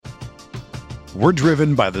We're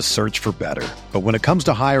driven by the search for better. But when it comes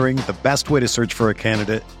to hiring, the best way to search for a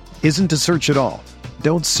candidate isn't to search at all.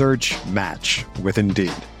 Don't search, match with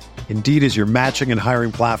Indeed. Indeed is your matching and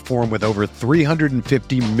hiring platform with over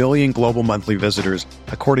 350 million global monthly visitors,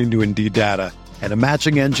 according to Indeed data, and a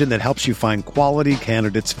matching engine that helps you find quality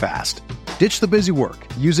candidates fast. Ditch the busy work.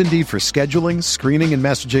 Use Indeed for scheduling, screening, and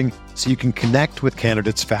messaging so you can connect with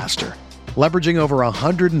candidates faster. Leveraging over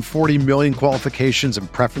 140 million qualifications and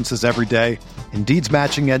preferences every day, Indeed's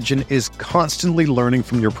matching engine is constantly learning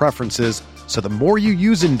from your preferences, so the more you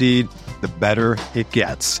use Indeed, the better it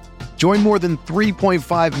gets. Join more than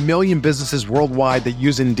 3.5 million businesses worldwide that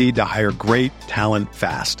use Indeed to hire great talent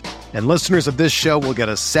fast. And listeners of this show will get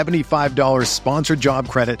a $75 sponsored job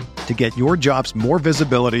credit to get your jobs more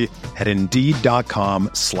visibility at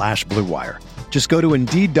Indeed.com/Blue Wire. Just go to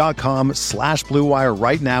Indeed.com/Blue Wire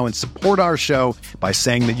right now and support our show by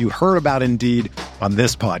saying that you heard about Indeed on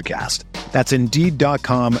this podcast. That's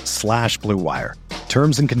Indeed.com/Blue Wire.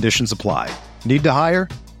 Terms and conditions apply. Need to hire?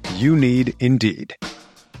 You need Indeed.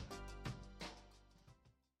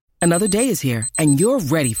 Another day is here, and you're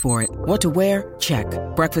ready for it. What to wear? Check.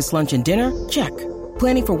 Breakfast, lunch, and dinner? Check.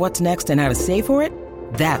 Planning for what's next and how to save for it?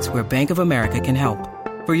 That's where Bank of America can help.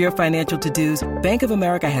 For your financial to-dos, Bank of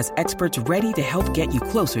America has experts ready to help get you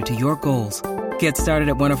closer to your goals. Get started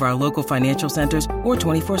at one of our local financial centers or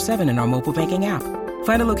 24/7 in our mobile banking app.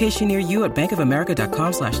 Find a location near you at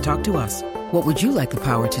bankofamerica.com/talktous. What would you like the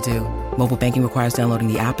power to do? Mobile banking requires downloading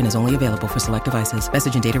the app and is only available for select devices.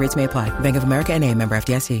 Message and data rates may apply. Bank of America N.A., member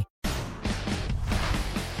FDIC.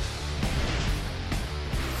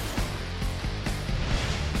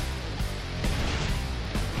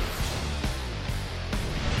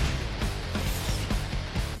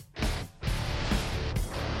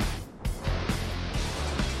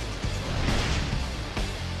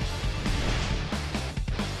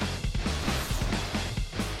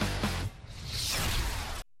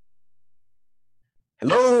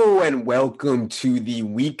 Hello and welcome to the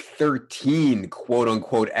Week 13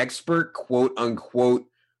 quote-unquote expert, quote-unquote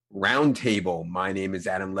roundtable. My name is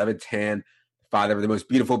Adam Levitan, father of the most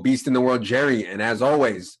beautiful beast in the world, Jerry. And as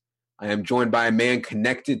always, I am joined by a man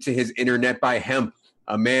connected to his internet by hemp,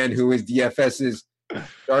 a man who is DFS's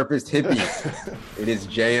sharpest hippie. It is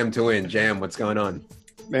JM to win. JM, what's going on?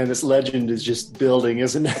 Man, this legend is just building,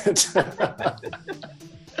 isn't it?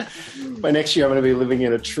 By next year, I'm going to be living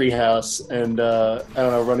in a treehouse and, I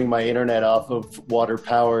don't know, running my internet off of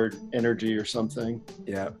water-powered energy or something.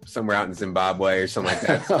 Yeah, somewhere out in Zimbabwe or something like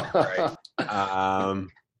that. Right.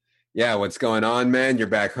 Yeah, what's going on, man? You're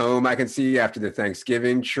back home, I can see, after the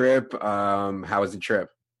Thanksgiving trip. How was the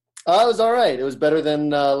trip? It was all right. It was better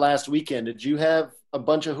than last weekend. Did you have a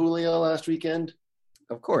bunch of Julio last weekend?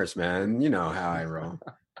 Of course, man. You know how I roll.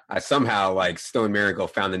 I somehow, Stone Miracle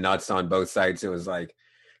found the nuts on both sites. It was,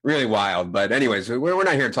 really wild. But anyways, we're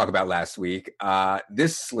not here to talk about last week.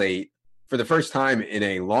 This slate, for the first time in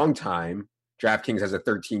a long time, DraftKings has a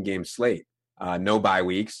 13-game slate. No bye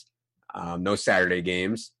weeks, no Saturday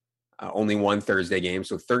games, only one Thursday game.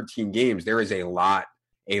 So 13 games. There is a lot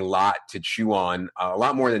to chew on, a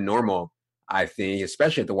lot more than normal, I think,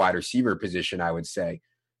 especially at the wide receiver position, I would say.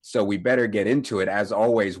 So we better get into it. As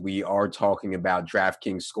always, we are talking about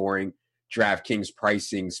DraftKings scoring, DraftKings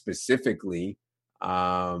pricing specifically,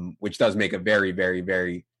 which does make a very, very,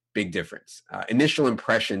 very big difference. Initial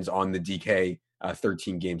impressions on the DK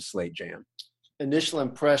 13-game slate, Jam. Initial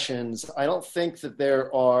impressions, I don't think that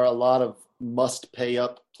there are a lot of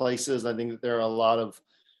must-pay-up places. I think that there are a lot of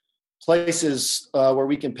places where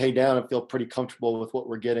we can pay down and feel pretty comfortable with what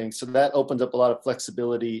we're getting. So that opens up a lot of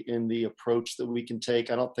flexibility in the approach that we can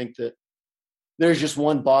take. I don't think that there's just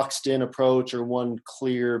one boxed-in approach or one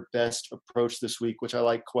clear best approach this week, which I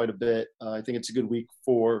like quite a bit. I think it's a good week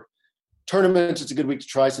for tournaments. It's a good week to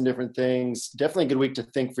try some different things. Definitely a good week to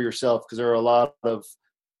think for yourself because there are a lot of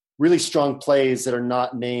really strong plays that are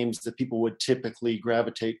not names that people would typically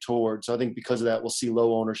gravitate towards. So I think because of that, we'll see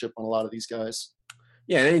low ownership on a lot of these guys.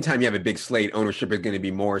 Yeah, and anytime you have a big slate, ownership is going to be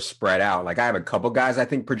more spread out. I have a couple guys I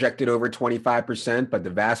think projected over 25%, but the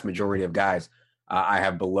vast majority of guys I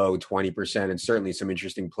have below 20%, and certainly some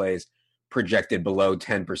interesting plays projected below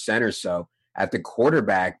 10% or so. At the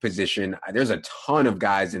quarterback position, there's a ton of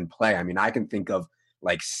guys in play. I mean, I can think of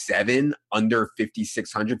 7 under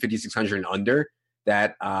 5,600 and under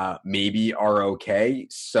that maybe are okay.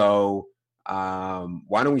 So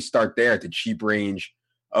why don't we start there at the cheap range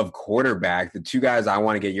of quarterback? The two guys I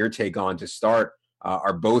want to get your take on to start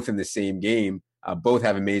are both in the same game. Both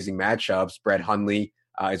have amazing matchups. Brett Hundley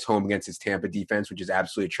is home against his Tampa defense, which is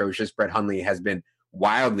absolutely atrocious. Brett Hundley has been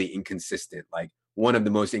wildly inconsistent, one of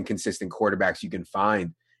the most inconsistent quarterbacks you can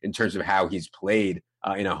find in terms of how he's played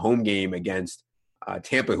in a home game against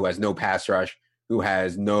Tampa, who has no pass rush, who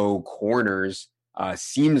has no corners.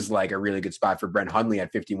 Seems like a really good spot for Brent Hundley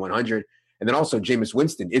at 5,100. And then also Jameis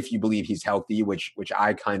Winston, if you believe he's healthy, which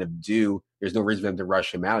I kind of do. There's no reason for them to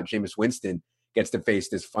rush him out. Jameis Winston gets to face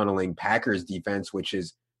this funneling Packers defense, which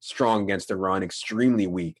is strong against the run, extremely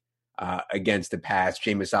weak against the pass.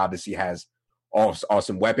 Jameis obviously has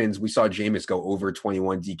awesome weapons. We saw Jameis go over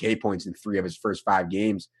 21 DK points in 3 of his first 5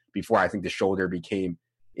 games before I think the shoulder became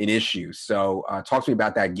an issue. So talk to me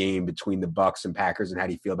about that game between the Bucs and Packers, and how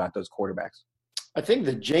do you feel about those quarterbacks? I think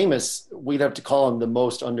that Jameis, we'd have to call him the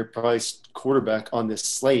most underpriced quarterback on this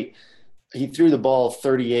slate. He threw the ball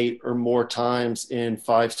 38 or more times in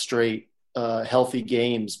 5 straight healthy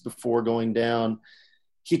games before going down.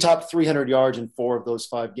 He topped 300 yards in 4 of those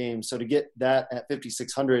 5 games. So to get that at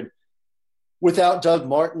 5,600 without Doug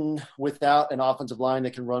Martin, without an offensive line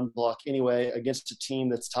that can run block anyway, against a team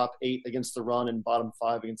that's top 8 against the run and bottom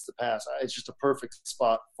 5 against the pass, it's just a perfect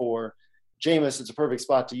spot for Jameis. It's a perfect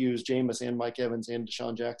spot to use Jameis and Mike Evans and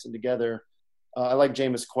Deshaun Jackson together. I like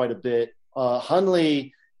Jameis quite a bit.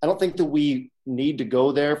 Hundley, I don't think that we need to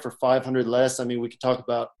go there for 500 less. I mean, we could talk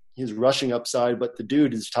about his rushing upside, but the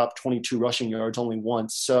dude is top 22 rushing yards only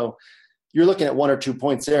once. So you're looking at 1 or 2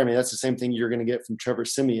 points there. I mean, that's the same thing you're going to get from Trevor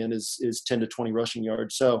Siemian is 10 to 20 rushing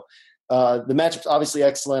yards. So the matchup's obviously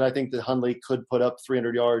excellent. I think that Hundley could put up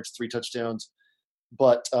 300 yards, 3 touchdowns.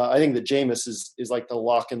 But I think that Jameis is like the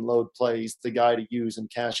lock and load play. He's the guy to use in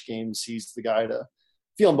cash games. He's the guy to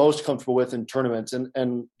feel most comfortable with in tournaments.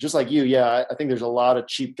 And just like you, yeah, I think there's a lot of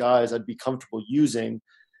cheap guys I'd be comfortable using.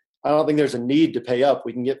 I don't think there's a need to pay up.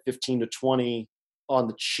 We can get 15 to 20 on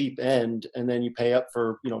the cheap end, and then you pay up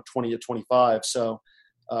for 20 to 25. So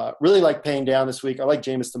really like paying down this week. I like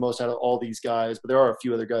Jameis the most out of all these guys, but there are a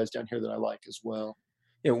few other guys down here that I like as well.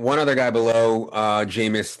 Yeah, one other guy below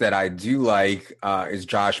Jameis that I do like is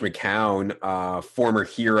Josh McCown, former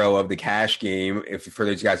hero of the cash game. If for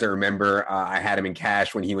those guys that remember, I had him in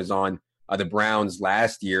cash when he was on the Browns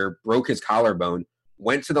last year, broke his collarbone,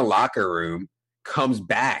 went to the locker room, comes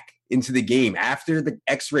back into the game after the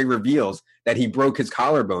x-ray reveals that he broke his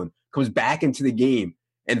collarbone, comes back into the game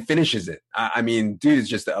and finishes it. I mean, dude is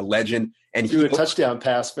just a legend. And he threw a touchdown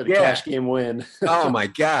pass for the cash game win. Oh, my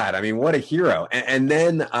God. I mean, what a hero. And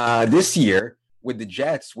then this year with the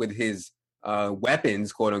Jets, with his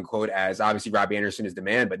weapons, quote unquote, as obviously Robbie Anderson is the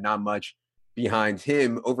man, but not much behind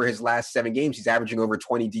him. Over his last 7 games, he's averaging over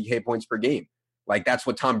 20 DK points per game. Like, that's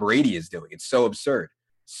what Tom Brady is doing. It's so absurd.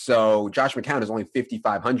 So Josh McCown is only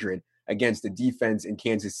 5,500 against the defense in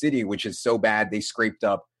Kansas City, which is so bad they scraped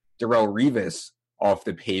up Darrelle Revis off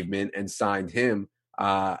the pavement and signed him.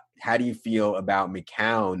 How do you feel about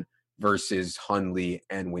McCown versus Hundley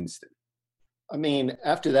and Winston? I mean,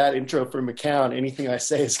 after that intro for McCown, anything I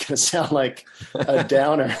say is going to sound like a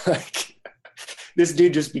downer. Like, this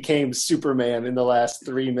dude just became Superman in the last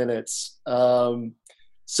 3 minutes.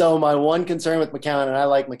 So my one concern with McCown, and I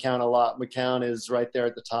like McCown a lot, McCown is right there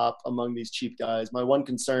at the top among these cheap guys. My one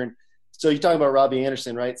concern, so you're talking about Robbie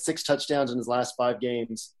Anderson, right? 6 touchdowns in his last 5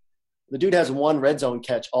 games. The dude has 1 red zone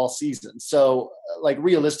catch all season. So, like,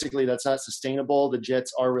 realistically, that's not sustainable. The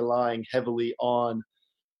Jets are relying heavily on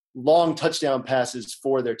long touchdown passes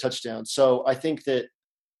for their touchdowns. So I think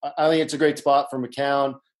it's a great spot for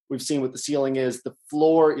McCown. We've seen what the ceiling is. The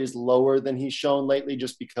floor is lower than he's shown lately,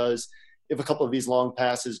 just because if a couple of these long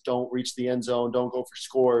passes don't reach the end zone, don't go for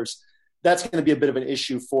scores, that's going to be a bit of an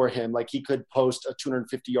issue for him. Like, he could post a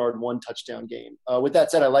 250-yard 1-touchdown game. With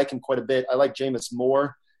that said, I like him quite a bit. I like Jameis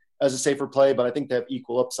more as a safer play, but I think they have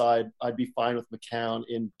equal upside. I'd be fine with McCown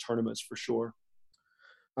in tournaments for sure.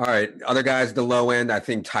 All right. Other guys at the low end, I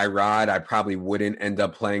think Tyrod, I probably wouldn't end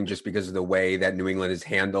up playing just because of the way that New England has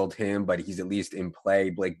handled him, but he's at least in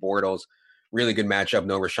play. Blake Bortles, really good matchup.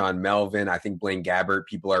 No Rashawn Melvin. I think Blaine Gabbert,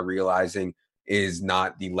 people are realizing, is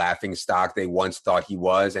not the laughing stock they once thought he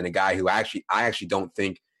was, and a guy who I actually don't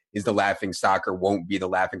think is the laughing stock or won't be the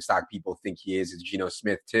laughing stock people think he is Geno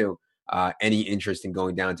Smith too. Any interest in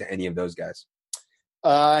going down to any of those guys?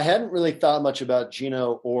 I hadn't really thought much about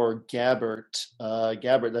Geno or Gabbert.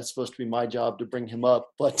 Gabbert, that's supposed to be my job to bring him up,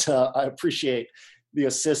 but I appreciate the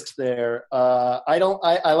assist there. I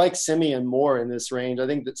like Siemian more in this range. I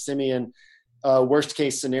think that Siemian, worst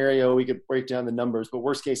case scenario, we could break down the numbers, but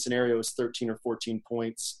worst case scenario is 13 or 14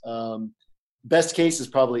 points. Best case is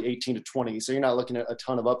probably 18 to 20. So you're not looking at a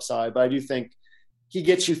ton of upside, but I do think he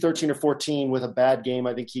gets you 13 or 14 with a bad game.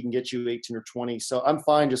 I think he can get you 18 or 20. So I'm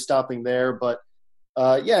fine just stopping there. But,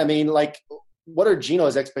 I mean, like, what are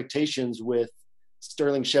Geno's expectations with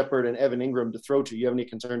Sterling Shepard and Evan Ingram to throw to. You have any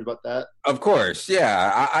concerns about that? Of course,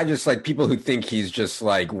 yeah. I just like people who think he's just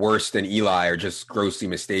like worse than Eli are just grossly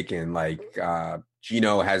mistaken. Like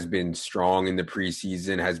Geno has been strong in the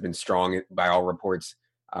preseason, has been strong by all reports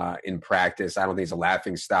in practice. I don't think he's a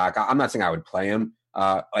laughing stock. I'm not saying I would play him.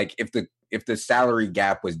 Like if the salary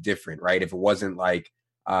gap was different, right? If it wasn't like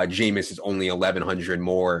Jameis is only 1,100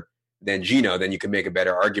 more than Geno, then you could make a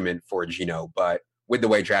better argument for Geno. But with the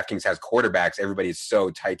way DraftKings has quarterbacks, everybody is so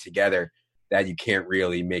tight together that you can't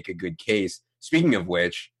really make a good case. Speaking of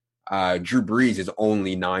which, Drew Brees is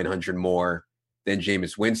only 900 more than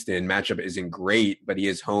Jameis Winston. Matchup isn't great, but he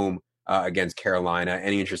is home against Carolina.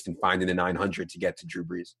 Any interest in finding the 900 to get to Drew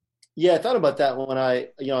Brees? Yeah, I thought about that when I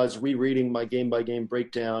was rereading my game-by-game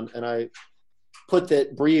breakdown, and I put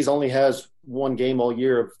that Brees only has one game all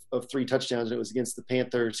year of 3 touchdowns, and it was against the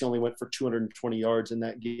Panthers. He only went for 220 yards in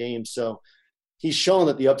that game. So he's shown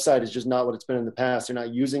that the upside is just not what it's been in the past. They're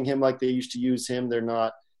not using him like they used to use him. They're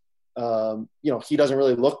not, he doesn't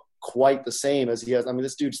really look quite the same as he has. I mean,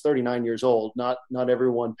 this dude's 39 years old. Not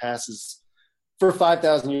everyone passes for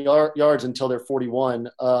 5,000 yards until they're 41.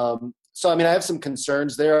 So, I mean, I have some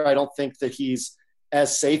concerns there. I don't think that he's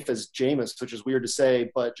as safe as Jameis, which is weird to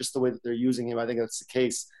say, but just the way that they're using him, I think that's the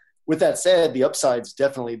case. With that said, the upside's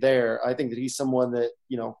definitely there. I think that he's someone that,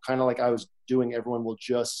 kind of like I was doing, everyone will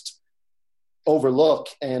just overlook,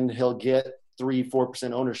 and he'll get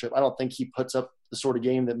 3-4% ownership. I don't think he puts up the sort of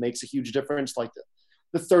game that makes a huge difference, like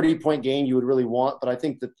the 30-point game you would really want. But I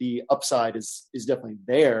think that the upside is definitely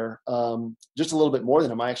there. Just a little bit more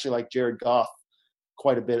than him. I actually like Jared Goff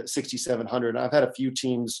quite a bit at 6,700. And I've had a few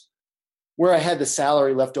teams where I had the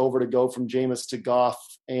salary left over to go from Jameis to Goff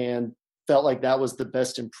and felt like that was the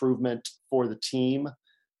best improvement for the team.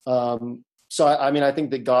 So, I think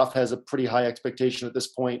that Goff has a pretty high expectation at this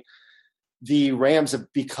point. The Rams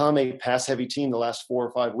have become a pass-heavy team the last 4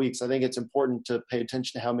 or 5 weeks. I think it's important to pay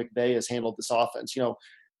attention to how McVay has handled this offense.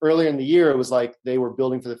 Earlier in the year, it was like they were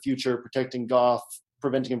building for the future, protecting Goff,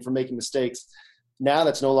 preventing him from making mistakes. Now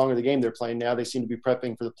that's no longer the game they're playing. Now they seem to be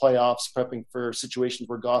prepping for the playoffs, prepping for situations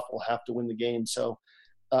where Goff will have to win the game. So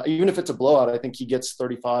even if it's a blowout, I think he gets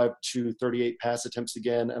 35 to 38 pass attempts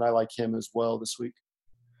again, and I like him as well this week.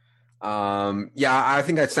 I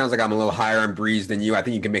think that sounds like I'm a little higher on Brees than you. I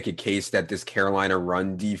think you can make a case that this Carolina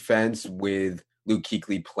run defense with Luke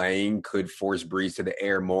Kuechly playing could force Brees to the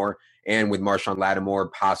air more. And with Marshawn Lattimore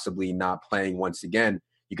possibly not playing once again,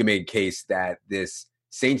 you can make a case that this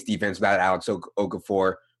Saints defense without Alex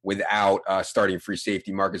Okafor, without starting free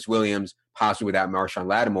safety Marcus Williams, possibly without Marshawn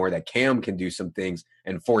Lattimore, that Cam can do some things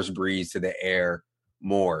and force Brees to the air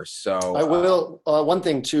more. So I will. One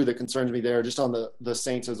thing too that concerns me there, just on the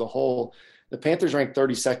Saints as a whole, the Panthers ranked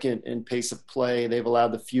 32nd in pace of play. They've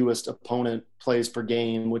allowed the fewest opponent plays per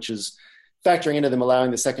game, which is factoring into them allowing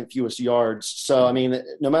the second fewest yards. So, I mean,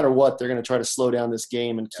 no matter what, they're going to try to slow down this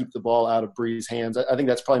game and keep the ball out of Brees' hands. I think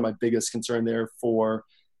that's probably my biggest concern there for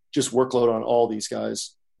just workload on all these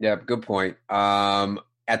guys. Yeah, good point.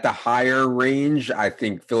 At the higher range, I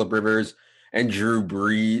think Phillip Rivers and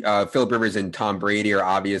Phillip Rivers and Tom Brady are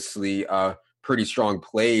obviously pretty strong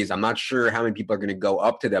plays. I'm not sure how many people are going to go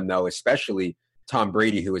up to them, though, especially Tom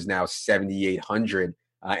Brady, who is now 7,800.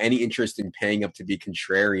 Any interest in paying up to be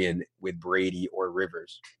contrarian with Brady or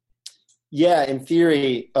Rivers? Yeah, in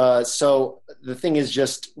theory. So the thing is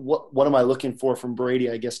just what am I looking for from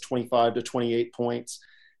Brady? I guess 25 to 28 points.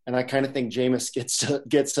 And I kind of think Jameis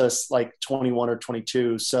gets us like 21 or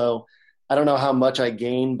 22. So I don't know how much I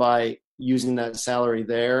gain by using that salary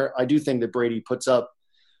there. I do think that Brady puts up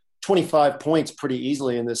 25 points pretty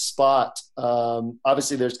easily in this spot.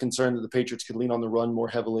 Obviously, there's concern that the Patriots could lean on the run more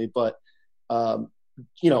heavily, but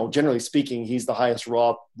generally speaking, he's the highest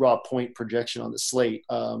raw point projection on the slate.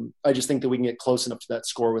 I just think that we can get close enough to that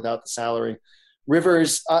score without the salary.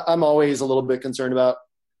 Rivers, I'm always a little bit concerned about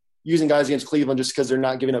using guys against Cleveland just because they're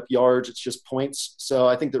not giving up yards. It's just points. So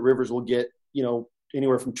I think that Rivers will get,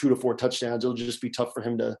 anywhere from 2 to 4 touchdowns. It'll just be tough for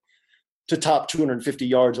him to top 250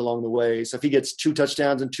 yards along the way. So if he gets 2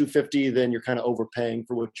 touchdowns and 250, then you're kind of overpaying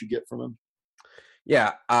for what you get from him.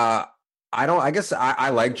 Yeah. I guess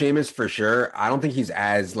I like Jameis for sure. I don't think he's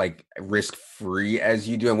as like risk free as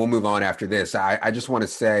you do. And we'll move on after this. I just want to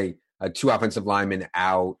say 2 offensive linemen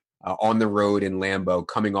out on the road in Lambeau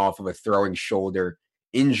coming off of a throwing shoulder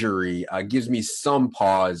injury gives me some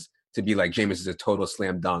pause to be like Jameis is a total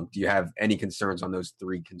slam dunk. Do you have any concerns on those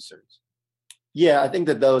 3 concerns? Yeah, I think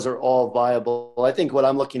that those are all viable. I think what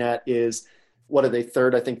I'm looking at is, what are they,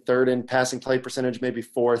 third? I think third in passing play percentage, maybe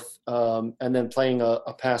fourth, and then playing a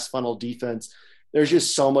pass funnel defense. There's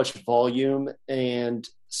just so much volume and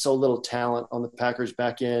so little talent on the Packers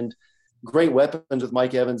back end great weapons with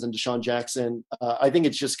Mike Evans and Deshaun Jackson. I think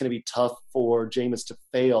it's just going to be tough for Jameis to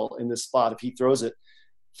fail in this spot if he throws it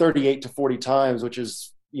 38 to 40 times, which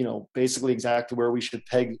is, basically exactly where we should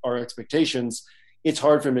peg our expectations. It's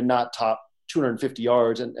hard for him to not top 250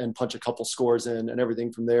 yards and punch a couple scores in, and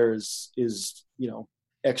everything from there is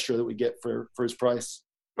extra that we get for his price.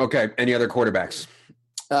 Okay. Any other quarterbacks?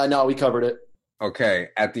 No, we covered it. Okay.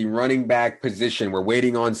 At the running back position, we're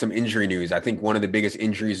waiting on some injury news. I think one of the biggest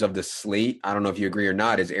injuries of the slate, I don't know if you agree or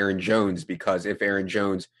not, is Aaron Jones, because if Aaron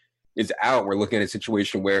Jones is out, we're looking at a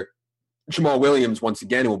situation where Jamal Williams, once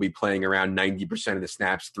again, will be playing around 90% of the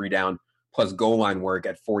snaps, 3 down plus goal line work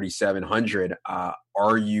at 4,700.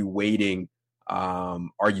 Are you waiting?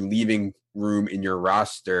 Are you leaving room in your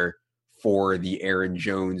roster for the Aaron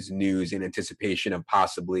Jones news in anticipation of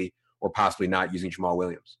possibly not using Jamal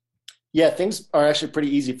Williams? Yeah, things are actually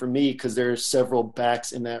pretty easy for me because there's several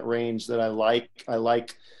backs in that range that I like. I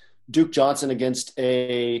like Duke Johnson against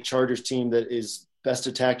a Chargers team that is best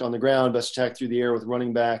attacked on the ground, best attacked through the air with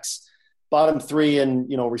running backs. Bottom 3 in,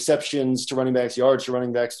 receptions to running backs, yards to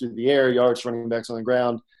running backs through the air, yards to running backs on the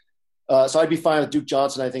ground. So I'd be fine with Duke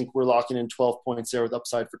Johnson. I think we're locking in 12 points there with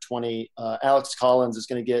upside for 20. Alex Collins is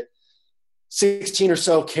going to get 16 or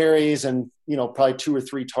so carries and, probably 2 or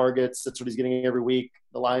 3 targets. That's what he's getting every week.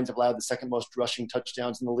 The Lions have allowed the second most rushing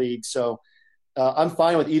touchdowns in the league. So I'm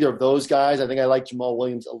fine with either of those guys. I think I like Jamal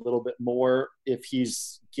Williams a little bit more if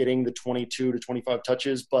he's getting the 22 to 25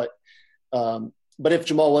 touches. But if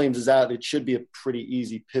Jamal Williams is out, it should be a pretty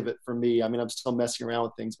easy pivot for me. I mean, I'm still messing around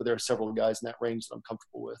with things, but there are several guys in that range that I'm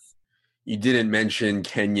comfortable with. You didn't mention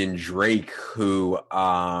Kenyon Drake, who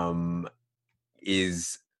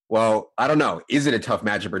is – well, I don't know. Is it a tough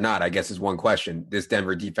matchup or not? I guess is one question. This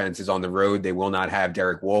Denver defense is on the road. They will not have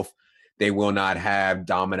Derek Wolfe. They will not have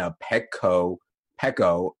Domina Pecco,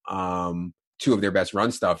 2 of their best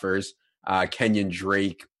run stuffers. Kenyon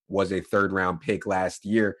Drake was a 3rd-round pick last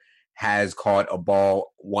year, has caught a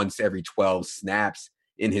ball once every 12 snaps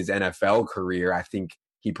in his NFL career. I think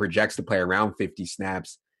he projects to play around 50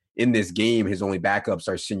 snaps. In this game, his only backups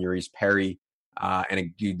are Seniorice Perry and a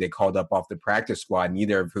dude they called up off the practice squad,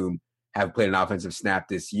 neither of whom have played an offensive snap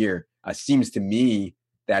this year. Seems to me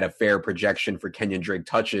that a fair projection for Kenyon Drake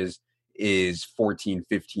touches is 14,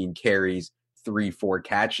 15 carries, 3-4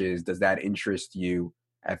 catches. Does that interest you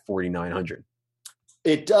at 4,900?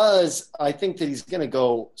 It does. I think that he's going to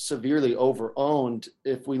go severely over-owned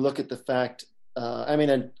if we look at the fact,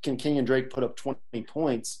 can Kenyon Drake put up 20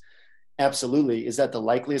 points? Absolutely. Is that the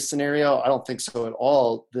likeliest scenario? I don't think so at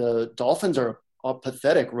all. The Dolphins are a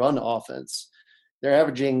pathetic run offense. They're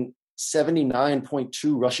averaging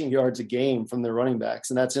 79.2 rushing yards a game from their running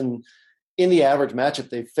backs, and that's in the average matchup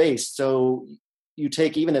they faced. So you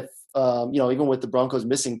take, even if, even with the Broncos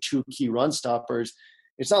missing 2 key run stoppers,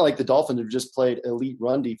 it's not like the Dolphins have just played elite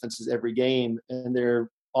run defenses every game, and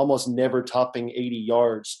they're almost never topping 80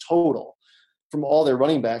 yards total from all their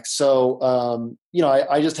running backs. So,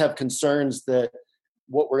 I just have concerns that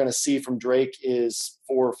what we're going to see from Drake is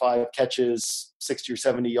 4 or 5 catches, 60 or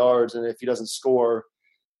 70 yards. And if he doesn't score,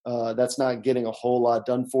 that's not getting a whole lot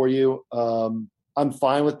done for you. I'm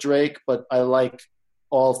fine with Drake, but I like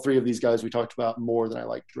all 3 of these guys we talked about more than I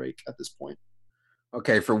like Drake at this point.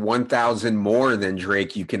 Okay, for 1,000 more than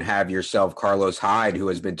Drake, you can have yourself Carlos Hyde, who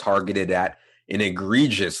has been targeted at an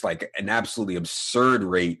egregious, like an absolutely absurd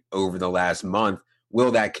rate over the last month.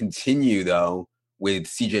 Will that continue, though, with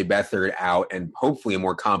CJ Beathard out and hopefully a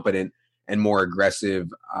more competent and more aggressive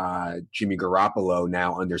Jimmy Garoppolo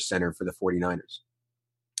now under center for the 49ers?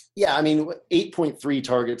 Yeah, 8.3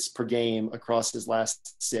 targets per game across his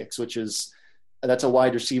last 6, that's a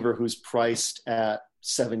wide receiver who's priced at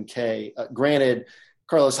 $7K. Granted,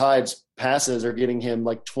 Carlos Hyde's passes are getting him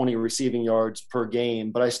like 20 receiving yards per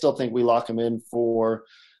game, but I still think we lock him in for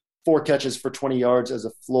 4 catches for 20 yards as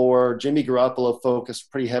a floor. Jimmy Garoppolo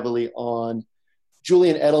focused pretty heavily on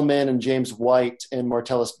Julian Edelman and James White and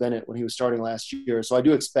Martellus Bennett when he was starting last year. So I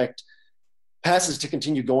do expect passes to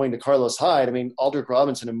continue going to Carlos Hyde. Aldrick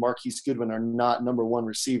Robinson and Marquise Goodwin are not number 1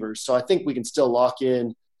 receivers. So I think we can still lock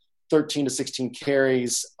in 13 to 16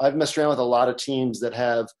 carries. I've messed around with a lot of teams that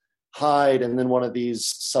have Hyde and then one of these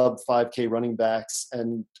sub 5K running backs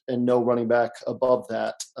and no running back above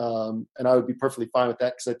that. And I would be perfectly fine with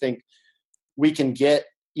that because I think we can get,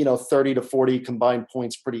 30 to 40 combined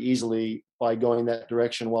points pretty easily by going that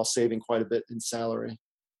direction while saving quite a bit in salary.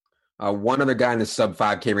 One other guy in the sub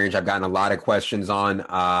 5K range I've gotten a lot of questions on.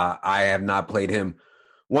 I have not played him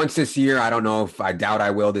once this year. I don't know if I doubt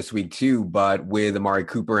I will this week too, but with Amari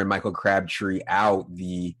Cooper and Michael Crabtree out,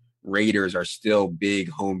 the Raiders are still big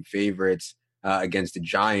home favorites against the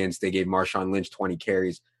Giants. They gave Marshawn Lynch 20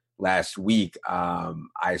 carries last week. I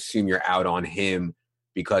assume you're out on him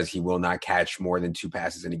because he will not catch more than 2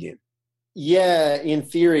 passes in a game. Yeah, in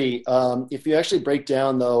theory. If you actually break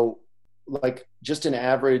down, though, like just an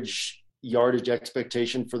average yardage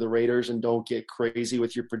expectation for the Raiders and don't get crazy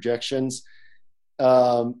with your projections,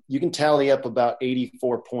 you can tally up about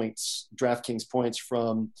 84 points, DraftKings points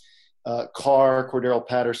from Carr, Cordero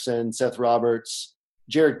Patterson, Seth Roberts,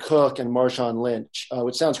 Jared Cook, and Marshawn Lynch,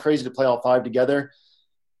 which sounds crazy to play all 5 together.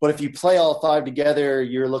 But if you play all 5 together,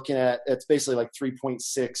 you're looking at – it's basically like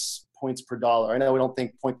 3.6 points per dollar. I know we don't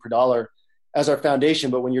think point per dollar as our foundation,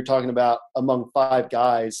 but when you're talking about among 5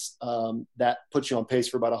 guys, that puts you on pace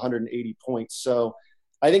for about 180 points. So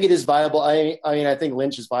I think it is viable. I mean, I think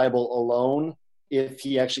Lynch is viable alone if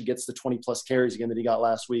he actually gets the 20-plus carries again that he got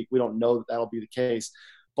last week. We don't know that that'll be the case.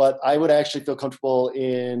 But I would actually feel comfortable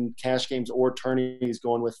in cash games or tourneys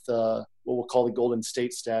going with what we'll call the Golden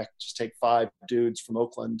State stack. Just take 5 dudes from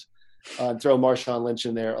Oakland and throw Marshawn Lynch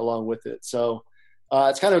in there along with it. So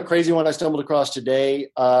it's kind of a crazy one I stumbled across today.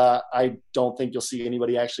 I don't think you'll see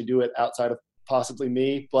anybody actually do it outside of possibly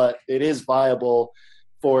me, but it is viable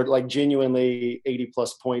for like genuinely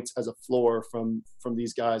 80-plus points as a floor from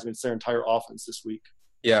these guys. I mean, it's their entire offense this week.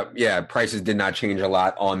 Yeah. Prices did not change a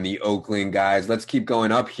lot on the Oakland guys. Let's keep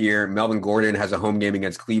going up here. Melvin Gordon has a home game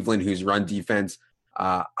against Cleveland, whose run defense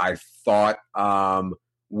I thought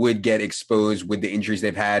would get exposed with the injuries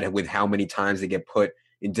they've had, with how many times they get put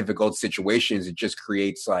in difficult situations. It just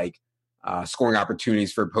creates like scoring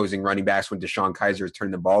opportunities for opposing running backs when Deshaun Kaiser is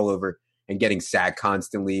turning the ball over and getting sacked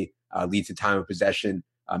constantly, leads to time of possession.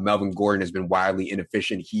 Melvin Gordon has been wildly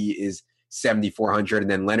inefficient. He is 7,400.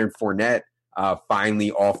 And then Leonard Fournette,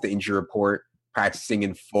 finally off the injury report, practicing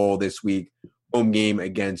in full this week. Home game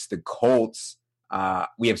against the Colts.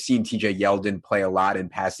 We have seen TJ Yeldon play a lot in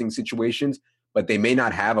passing situations, but they may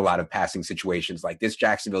not have a lot of passing situations. Like this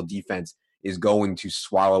Jacksonville defense is going to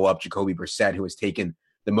swallow up Jacoby Brissett, who has taken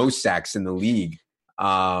the most sacks in the league.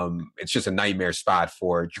 It's just a nightmare spot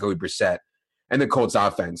for Jacoby Brissett and the Colts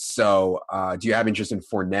offense. So do you have interest in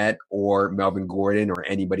Fournette or Melvin Gordon or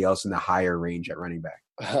anybody else in the higher range at running back?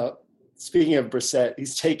 Speaking of Brissett,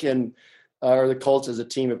 he's taken or the Colts as a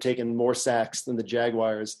team have taken more sacks than the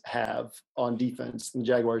Jaguars have on defense. And the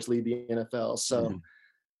Jaguars lead the NFL. So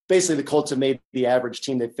basically the Colts have made the average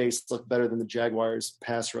team they face look better than the Jaguars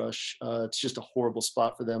pass rush. It's just a horrible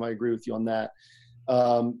spot for them. I agree with you on that.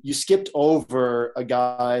 You skipped over a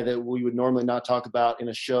guy that we would normally not talk about in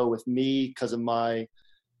a show with me because of my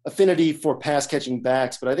affinity for pass catching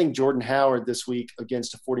backs. But I think Jordan Howard this week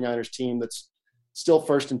against a 49ers team that's still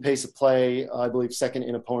first in pace of play, I believe second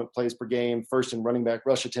in opponent plays per game, first in running back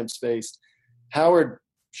rush attempts faced. Howard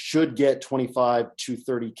should get 25 to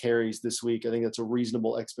 30 carries this week. I think that's a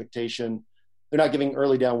reasonable expectation. They're not giving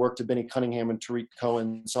early down work to Benny Cunningham and Tariq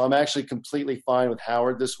Cohen. So I'm actually completely fine with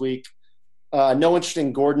Howard this week. No interest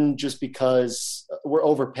in Gordon just because we're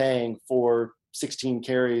overpaying for 16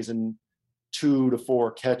 carries and 2 to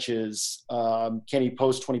 4 catches. Can he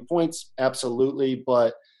post 20 points? Absolutely.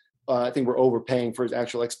 But I think we're overpaying for his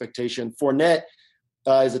actual expectation. Fournette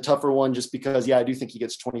is a tougher one just because, I do think he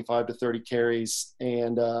gets 25 to 30 carries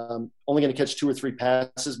and only going to catch 2 or 3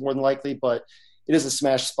 passes more than likely, but it is a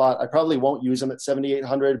smash spot. I probably won't use him at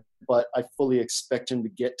 7,800, but I fully expect him to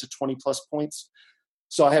get to 20-plus points.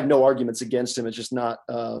 So I have no arguments against him. It's just not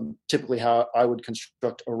typically how I would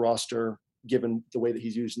construct a roster given the way that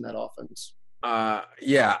he's used in that offense.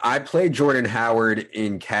 I played Jordan Howard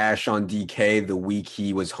in cash on DK the week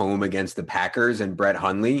he was home against the Packers and Brett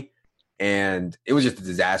Hundley, and it was just a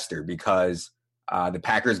disaster because the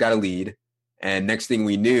Packers got a lead, and next thing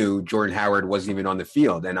we knew, Jordan Howard wasn't even on the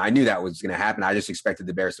field, and I knew that was going to happen. I just expected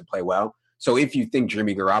the Bears to play well. So if you think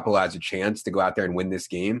Jimmy Garoppolo has a chance to go out there and win this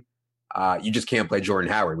game, you just can't play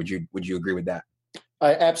Jordan Howard. Would you agree with that?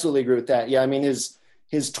 I absolutely agree with that. Yeah, I mean,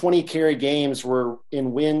 his 20 carry games were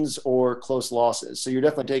in wins or close losses. So you're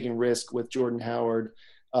definitely taking risk with Jordan Howard.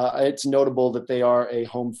 It's notable that they are a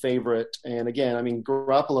home favorite. And again, I mean,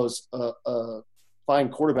 Garoppolo's a fine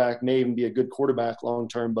quarterback, may even be a good quarterback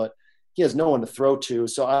long-term, but he has no one to throw to.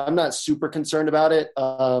 So I'm not super concerned about it.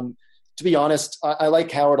 To be honest, I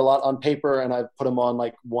like Howard a lot on paper, and I've put him on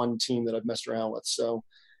like one team that I've messed around with. So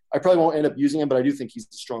I probably won't end up using him, but I do think he's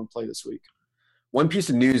a strong play this week. One piece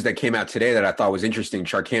of news that came out today that I thought was interesting,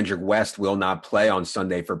 Charkandrick West will not play on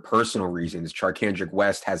Sunday for personal reasons. Charkandrick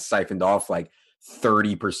West has siphoned off like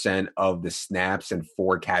 30% of the snaps and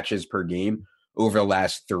 4 catches per game over the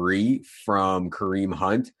last 3 from Kareem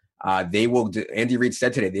Hunt. Andy Reid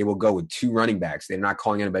said today, they will go with 2 running backs. They're not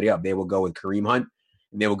calling anybody up. They will go with Kareem Hunt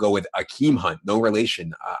and they will go with Akeem Hunt. No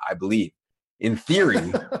relation, I believe. In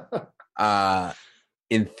theory,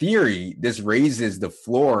 in theory, this raises the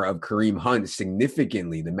floor of Kareem Hunt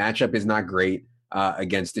significantly. The matchup is not great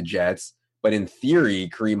against the Jets, but in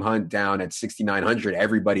theory, Kareem Hunt down at 6,900,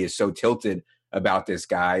 everybody is so tilted about this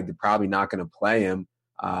guy. They're probably not going to play him.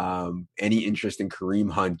 Any interest in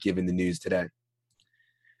Kareem Hunt given the news today?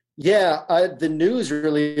 Yeah, the news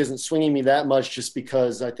really isn't swinging me that much just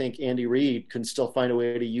because I think Andy Reid can still find a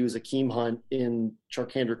way to use Akeem Hunt in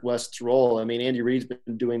Charkandrick West's role. I mean, Andy Reid's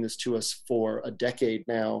been doing this to us for a decade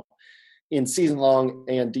now in season long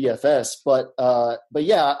and DFS. But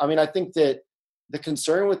yeah, I mean, I think that the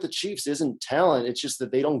concern with the Chiefs isn't talent. It's just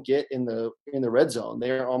that they don't get in the red zone.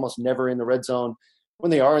 They are almost never in the red zone.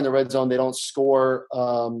 When they are in the red zone, they don't score.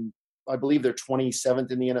 I believe they're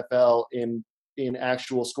 27th in the NFL in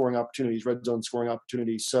actual scoring opportunities, red zone scoring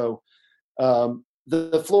opportunities. So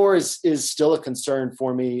the floor is still a concern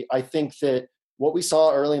for me. I think that what we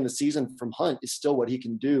saw early in the season from Hunt is still what he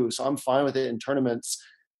can do. So I'm fine with it in tournaments.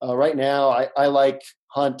 Right now, I like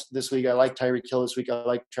Hunt this week. I like Tyreek Hill this week. I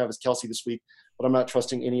like Travis Kelce this week. But I'm not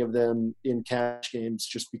trusting any of them in cash games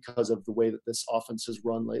just because of the way that this offense has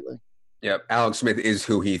run lately. Yep, Alex Smith is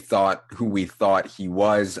who we thought he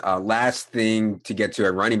was. Last thing to get to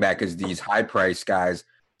at running back is these high-priced guys.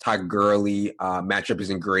 Todd Gurley, matchup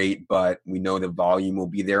isn't great, but we know the volume will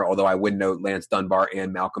be there. Although I would note Lance Dunbar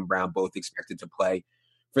and Malcolm Brown both expected to play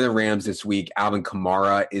for the Rams this week. Alvin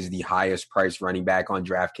Kamara is the highest-priced running back on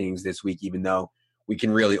DraftKings this week, even though we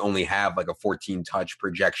can really only have like a 14-touch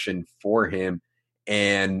projection for him.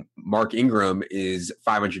 And Mark Ingram is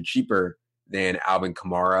 500 cheaper than Alvin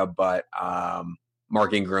Kamara, but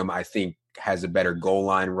Mark Ingram, I think, has a better goal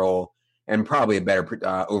line role and probably a better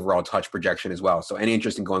overall touch projection as well. So any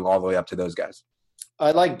interest in going all the way up to those guys?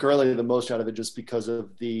 I like Gurley the most out of it just because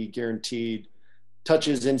of the guaranteed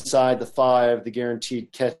touches inside the 5, the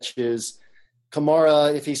guaranteed catches.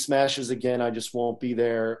 Kamara, if he smashes again, I just won't be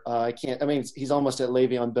there. He's almost at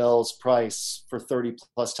Le'Veon Bell's price for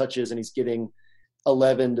 30-plus touches, and he's getting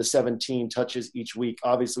 11 to 17 touches each week.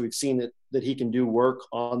 Obviously, we've seen that he can do work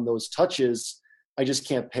on those touches. I just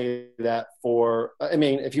can't pay that for –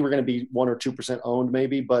 if he were going to be 1 or 2% owned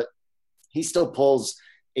maybe, but he still pulls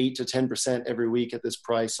 8 to 10% every week at this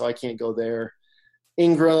price, so I can't go there.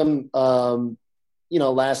 Ingram,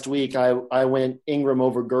 last week I went Ingram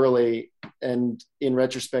over Gurley, and in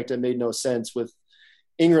retrospect, it made no sense with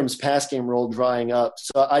Ingram's pass game role drying up.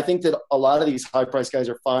 So I think that a lot of these high-priced guys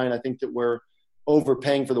are fine. I think that we're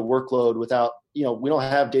overpaying for the workload without, we don't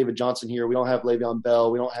have David Johnson here. We don't have Le'Veon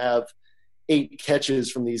Bell. We don't have 8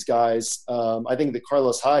 catches from these guys. I think that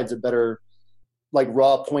Carlos Hyde's a better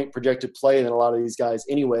raw point projected play than a lot of these guys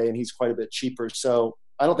anyway, and he's quite a bit cheaper. So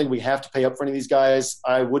I don't think we have to pay up for any of these guys.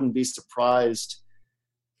 I wouldn't be surprised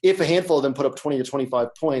if a handful of them put up 20 to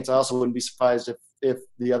 25 points. I also wouldn't be surprised if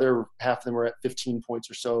the other half of them are at 15 points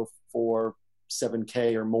or so for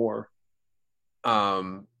 7K or more.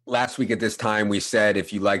 Last week at this time, we said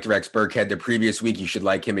if you liked Rex Burkhead the previous week, you should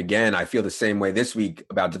like him again. I feel the same way this week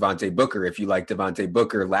about Devontae Booker. If you liked Devontae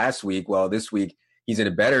Booker last week, well, this week he's in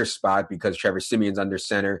a better spot because Trevor Siemian's under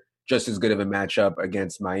center, just as good of a matchup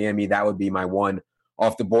against Miami. That would be my one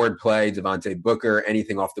off-the-board play, Devontae Booker.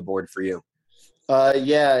 Anything off the board for you?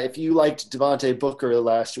 Yeah, if you liked Devontae Booker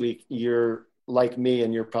last week, you're like me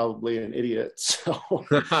and you're probably an idiot. So,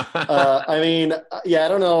 I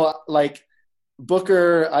don't know,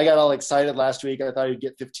 Booker, I got all excited last week. I thought he'd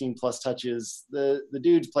get 15-plus touches. The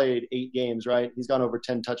dude's played 8 games, right? He's gone over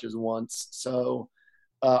 10 touches once. So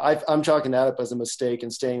I'm chalking that up as a mistake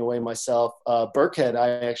and staying away myself. Burkhead,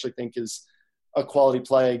 I actually think, is a quality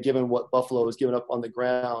play given what Buffalo has given up on the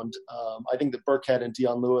ground. I think that Burkhead and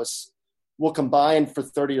Dion Lewis will combine for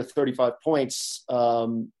 30 to 35 points.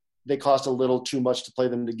 They cost a little too much to play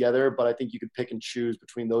them together, but I think you could pick and choose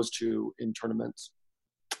between those two in tournaments.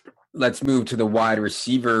 Let's move to the wide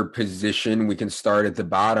receiver position. We can start at the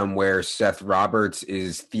bottom where Seth Roberts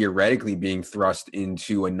is theoretically being thrust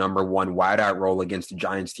into a number 1 wideout role against the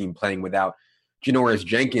Giants team playing without Janoris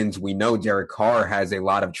Jenkins. We know Derek Carr has a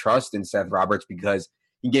lot of trust in Seth Roberts because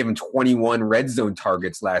he gave him 21 red zone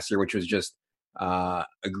targets last year, which was just I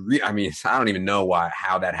don't even know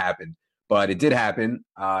how that happened, but it did happen.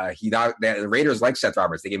 The Raiders like Seth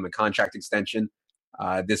Roberts. They gave him a contract extension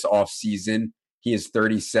this offseason. He is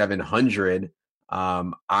 3,700.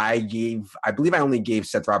 I believe I only gave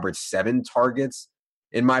Seth Roberts 7 targets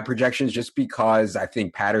in my projections just because I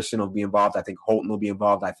think Patterson will be involved. I think Holton will be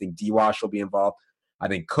involved. I think D-Wash will be involved. I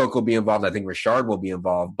think Cook will be involved. I think Rashard will be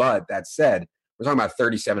involved. But that said, we're talking about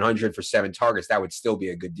 3,700 for 7 targets. That would still be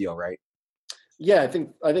a good deal, right? Yeah, I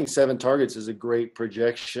think 7 targets is a great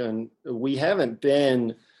projection. We haven't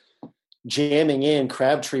been jamming in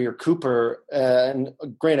Crabtree or Cooper. And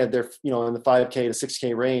granted, they're in the 5K to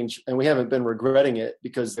 6K range, and we haven't been regretting it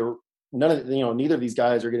because neither of these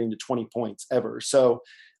guys are getting to 20 points ever. So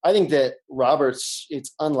I think that Roberts,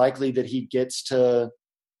 it's unlikely that he gets to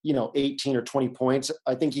 18 or 20 points.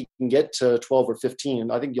 I think he can get to 12 or 15.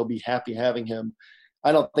 I think you'll be happy having him.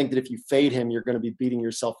 I don't think that if you fade him, you're going to be beating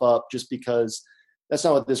yourself up just because that's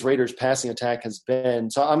not what this Raiders passing attack has been.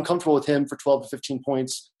 So I'm comfortable with him for 12 to 15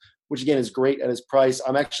 points, which again is great at his price.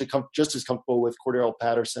 I'm actually just as comfortable with Cordero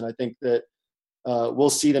Patterson. I think that we'll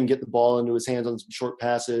see them get the ball into his hands on some short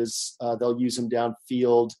passes. They'll use him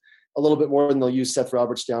downfield a little bit more than they'll use Seth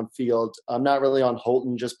Roberts downfield. I'm not really on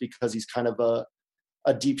Holton just because he's kind of a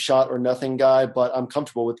deep shot or nothing guy, but I'm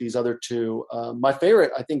comfortable with these other two. My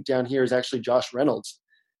favorite, I think, down here is actually Josh Reynolds.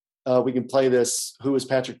 We can play this who is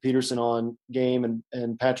Patrick Peterson on game,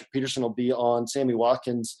 and Patrick Peterson will be on Sammy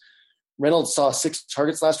Watkins. Reynolds saw 6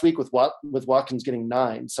 targets last week with Watkins getting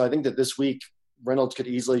 9. So I think that this week Reynolds could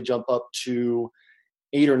easily jump up to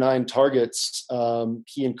 8 or 9 targets.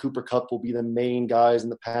 He and Cooper Kupp will be the main guys in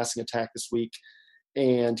the passing attack this week.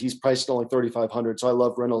 And he's priced at only $3,500. So I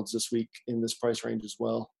love Reynolds this week in this price range as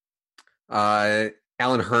well. Allen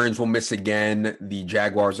Hurns will miss again. The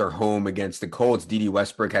Jaguars are home against the Colts. Dede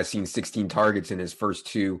Westbrook has seen 16 targets in his first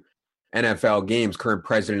 2 NFL games. Current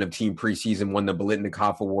president of team preseason, won the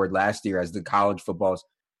Biletnikoff Award last year as the college football's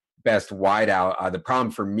best wideout. The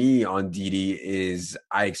problem for me on Dede is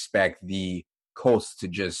I expect the Colts to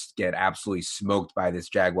just get absolutely smoked by this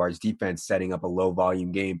Jaguars defense, setting up a low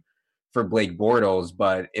volume game for Blake Bortles.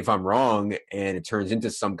 But if I'm wrong and it turns into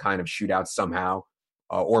some kind of shootout somehow,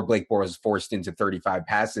 or Blake Bortles is forced into 35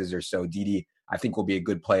 passes or so, Dede, I think, will be a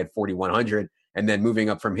good play at 4,100. And then moving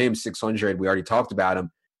up from him, 600, we already talked about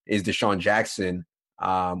him, is Deshaun Jackson.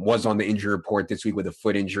 Was on the injury report this week with a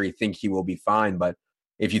foot injury. Think he will be fine. But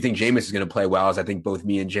if you think Jameis is going to play well, as I think both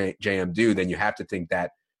me and JM do, then you have to think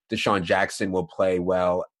that Deshaun Jackson will play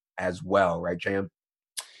well as well, right, JM?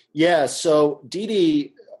 Yeah, so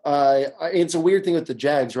Dede, it's a weird thing with the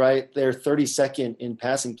Jags, right? They're 32nd in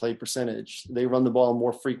passing play percentage. They run the ball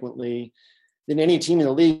more frequently than any team in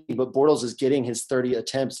the league, but Bortles is getting his 30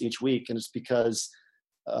 attempts each week, and it's because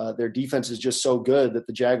their defense is just so good that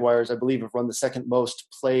the Jaguars, I believe, have run the second most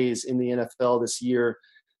plays in the NFL this year.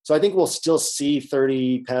 So I think we'll still see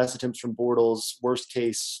 30 pass attempts from Bortles, worst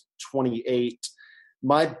case 28.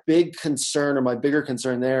 My bigger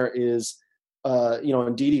concern there is,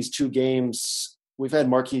 in Dede's 2 games, we've had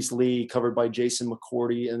Marquise Lee covered by Jason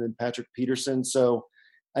McCourty and then Patrick Peterson. So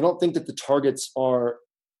I don't think that the targets are,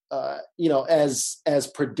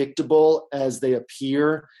 as predictable as they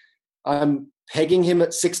appear. I'm pegging him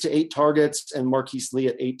at 6 to 8 targets and Marquise Lee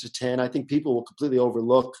at 8 to 10. I think people will completely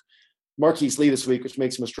overlook Marquise Lee this week, which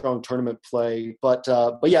makes him a strong tournament play. But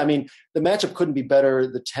yeah, I mean, the matchup couldn't be better.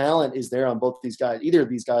 The talent is there on both these guys. Either of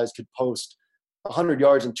these guys could post 100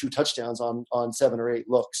 yards and 2 touchdowns on 7 or 8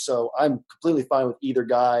 looks. So I'm completely fine with either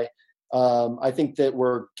guy. I think that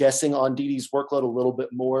we're guessing on Dede's workload a little bit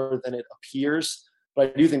more than it appears, but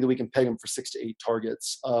I do think that we can peg him for 6 to 8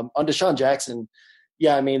 targets. On Deshaun Jackson,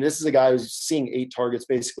 yeah, I mean, this is a guy who's seeing 8 targets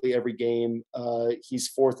basically every game.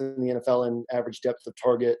 He's 4th in the NFL in average depth of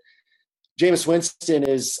target. Jameis Winston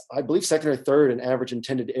is, I believe, 2nd or 3rd in average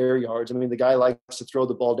intended air yards. I mean, the guy likes to throw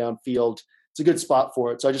the ball downfield. It's a good spot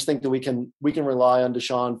for it. So I just think that we can rely on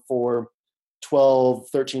Deshaun for 12,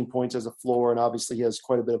 13 points as a floor, and obviously he has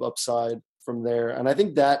quite a bit of upside from there. And I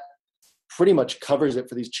think that pretty much covers it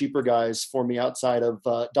for these cheaper guys for me outside of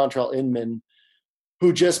Dontrell Inman,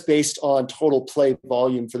 who just based on total play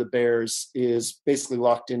volume for the Bears is basically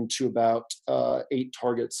locked into about 8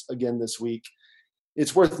 targets again this week.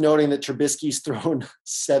 It's worth noting that Trubisky's thrown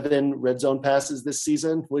 7 red zone passes this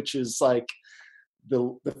season, which is like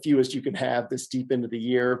the fewest you can have this deep into the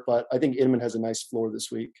year. But I think Inman has a nice floor this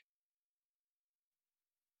week.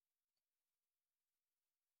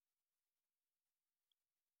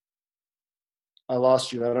 I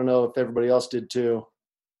lost you. I don't know if everybody else did too.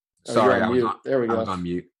 Sorry, there we go. I was on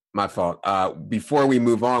mute. My fault. Before we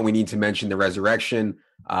move on, we need to mention the resurrection.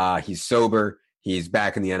 He's sober. He's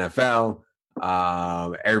back in the NFL.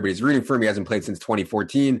 Everybody's rooting for him. He hasn't played since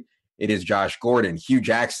 2014. It is Josh Gordon. Hugh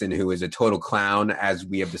Jackson, who is a total clown, as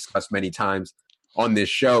we have discussed many times on this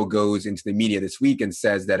show, goes into the media this week and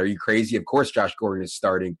says that, are you crazy? Of course Josh Gordon is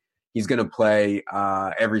starting. He's going to play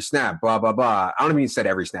every snap, blah, blah, blah. I don't even he said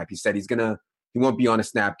every snap. He said he won't be on a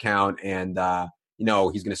snap count and,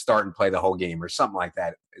 he's going to start and play the whole game or something like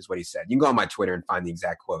that is what he said. You can go on my Twitter and find the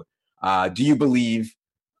exact quote. Do you believe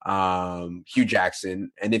Hugh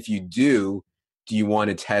Jackson? And if you do you want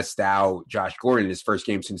to test out Josh Gordon, his first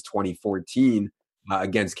game since 2014?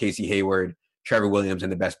 against Casey Hayward, Trevor Williams,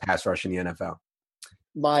 and the best pass rush in the NFL.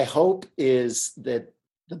 My hope is that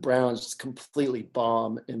the Browns just completely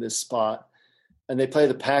bomb in this spot, and they play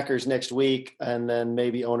the Packers next week, and then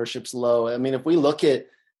maybe ownership's low. I mean, if we look at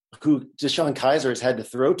who Deshaun Kaiser has had to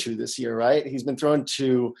throw to this year, right? He's been thrown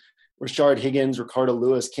to Rashard Higgins, Ricardo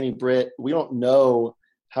Lewis, Kenny Britt. We don't know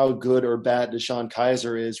how good or bad Deshaun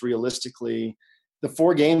Kaiser is realistically. The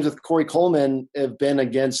 4 games with Corey Coleman have been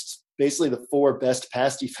against basically the 4 best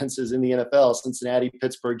pass defenses in the NFL: Cincinnati,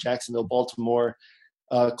 Pittsburgh, Jacksonville, Baltimore.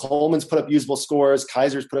 Coleman's put up usable scores.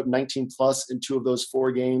 Kaiser's put up 19 plus in 2 of those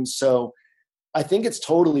 4 games. So I think it's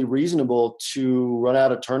totally reasonable to run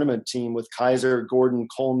out a tournament team with Kaiser, Gordon,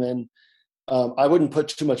 Coleman. I wouldn't put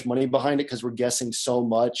too much money behind it because we're guessing so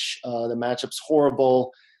much. The matchup's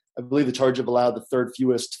horrible. I believe the Chargers have allowed the 3rd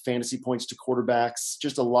fewest fantasy points to quarterbacks.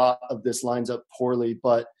 Just a lot of this lines up poorly.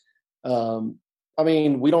 But, I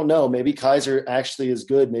mean, we don't know. Maybe Kaiser actually is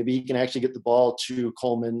good. Maybe he can actually get the ball to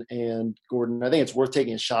Coleman and Gordon. I think it's worth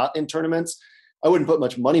taking a shot in tournaments. I wouldn't put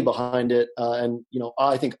much money behind it. And,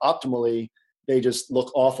 I think optimally they just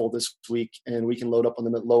look awful this week, and we can load up on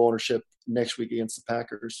them at low ownership next week against the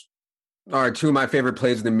Packers. All right, 2 of my favorite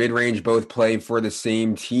plays in the mid-range both play for the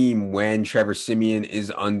same team. When Trevor Siemian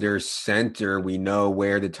is under center, we know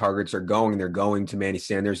where the targets are going. They're going to Manny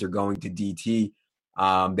Sanders. They're going to DT.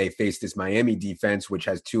 They face this Miami defense, which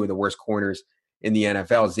has 2 of the worst corners in the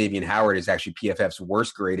NFL. Xavier Howard is actually PFF's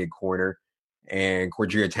worst-graded corner, and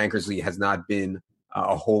Cordrea Tankersley has not been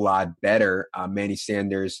a whole lot better. Manny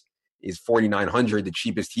Sanders is 4,900, the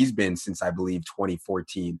cheapest he's been since, I believe,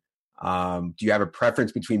 2014. Do you have a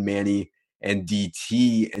preference between Manny and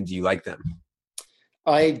DT, and do you like them?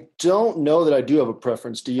 I don't know that I do have a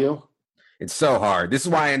preference. Do you? It's so hard. This is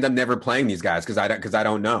why I end up never playing these guys because I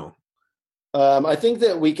don't know. I think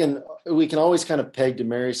that we can always kind of peg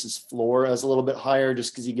Demaryius's floor as a little bit higher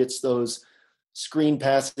just because he gets those screen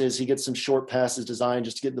passes. He gets some short passes designed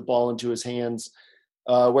just to get the ball into his hands.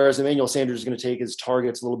 Whereas Emmanuel Sanders is going to take his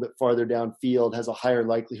targets a little bit farther downfield, has a higher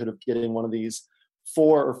likelihood of getting one of these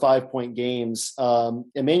 4 or 5 point games.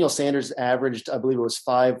 Emmanuel Sanders averaged, I believe it was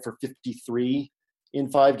 5 for 53 in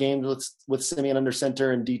 5 games with Siemian under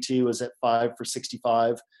center, and DT was at 5 for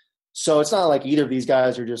 65. So it's not like either of these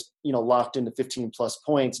guys are just, locked into 15 plus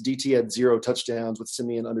points. DT had 0 touchdowns with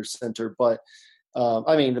Siemian under center, but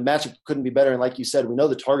I mean, the matchup couldn't be better. And like you said, we know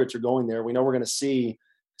the targets are going there. We know we're going to see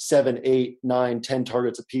 7, 8, 9, 10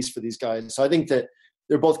 targets a piece for these guys. So I think that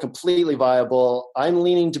they're both completely viable. I'm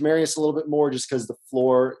leaning Demaryius a little bit more just because the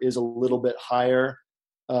floor is a little bit higher.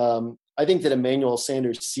 I think that Emmanuel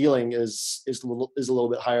Sanders' ceiling is a little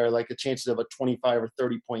bit higher, like the chances of a 25 or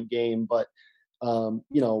 30 point game. But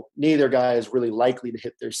neither guy is really likely to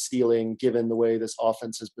hit their ceiling given the way this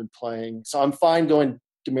offense has been playing. So I'm fine going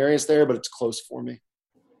Demaryius there, but it's close for me.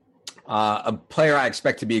 A player I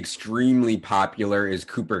expect to be extremely popular is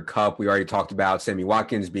Cooper Kupp. We already talked about Sammy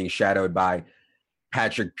Watkins being shadowed by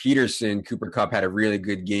Patrick Peterson. Cooper Kupp had a really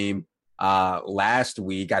good game last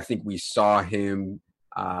week. I think we saw him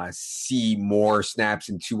see more snaps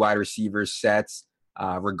in 2 wide receiver sets.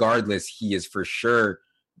 Regardless, he is for sure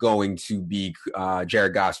going to be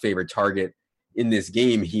Jared Goff's favorite target in this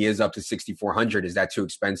game. He is up to 6,400. Is that too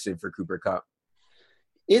expensive for Cooper Kupp?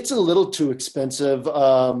 It's a little too expensive.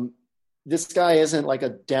 This guy isn't like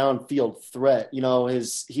a downfield threat.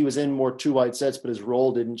 He was in more 2 wide sets, but his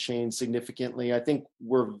role didn't change significantly. I think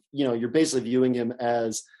you're basically viewing him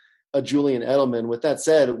as a Julian Edelman. With that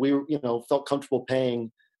said, we, felt comfortable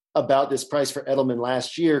paying about this price for Edelman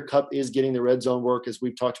last year. Kupp is getting the red zone work, as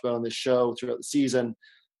we've talked about on this show throughout the season.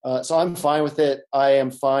 So I'm fine with it. I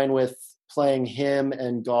am fine with playing him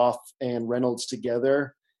and Goff and Reynolds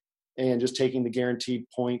together and just taking the guaranteed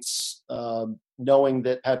points, knowing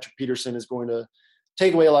that Patrick Peterson is going to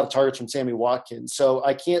take away a lot of targets from Sammy Watkins. So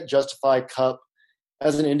I can't justify Kupp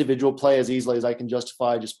as an individual play as easily as I can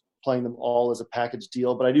justify just playing them all as a package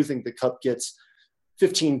deal. But I do think that Kupp gets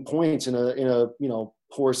 15 points in a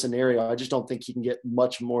poor scenario. I just don't think he can get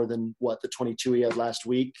much more than the 22 he had last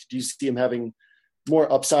week. Do you see him having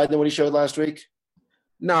more upside than what he showed last week?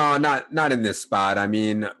 No, not in this spot. I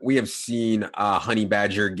mean, we have seen Honey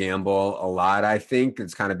Badger gamble a lot, I think.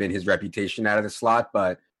 It's kind of been his reputation out of the slot.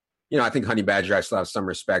 But, I think Honey Badger I still have some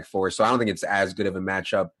respect for. So I don't think it's as good of a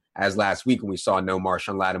matchup as last week when we saw no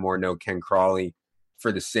Marshawn Lattimore, no Ken Crawley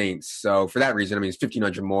for the Saints. So for that reason, I mean, it's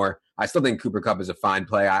 1,500 more. I still think Cooper Kupp is a fine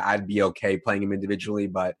play. I'd be okay playing him individually.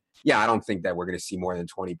 But, yeah, I don't think that we're going to see more than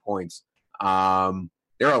 20 points. There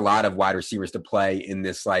are a lot of wide receivers to play in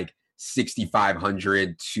this,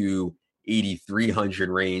 6,500 to 8,300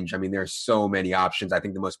 range. I mean, there's so many options. I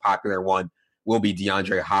think the most popular one will be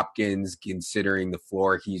DeAndre Hopkins, considering the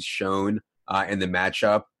floor he's shown in the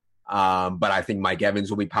matchup. But I think Mike Evans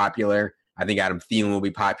will be popular. I think Adam Thielen will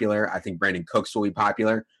be popular. I think Brandon Cooks will be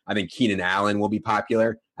popular. I think Keenan Allen will be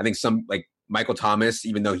popular. I think some like Michael Thomas,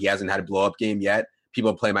 even though he hasn't had a blow-up game yet,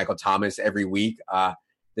 people play Michael Thomas every week.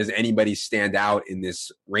 Does anybody stand out in this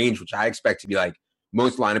range, which I expect to be like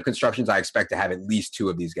most lineup constructions? I expect to have at least two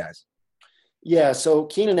of these guys. Yeah, so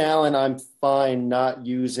Keenan Allen, I'm fine not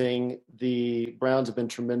using. The Browns have been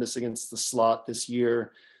tremendous against the slot this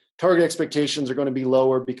year. Target expectations are going to be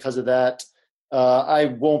lower because of that. I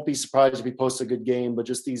won't be surprised if he posts a good game, but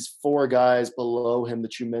just these four guys below him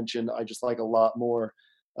that you mentioned, I just like a lot more.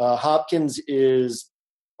 Hopkins is,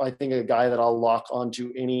 I think, a guy that I'll lock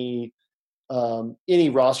onto any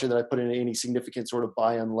roster that I put in any significant sort of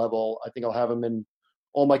buy-in level. I think I'll have him in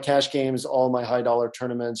all my cash games, all my high-dollar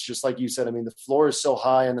tournaments. Just like you said, I mean, the floor is so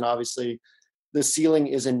high, and then obviously the ceiling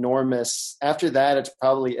is enormous. After that, it's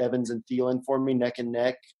probably Evans and Thielen for me, neck and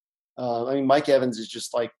neck. I mean, Mike Evans is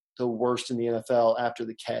just like the worst in the NFL after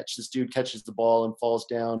the catch. This dude catches the ball and falls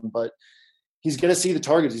down, but he's going to see the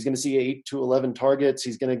targets. He's going to see 8 to 11 targets.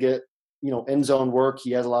 He's going to get, end zone work.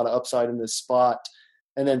 He has a lot of upside in this spot.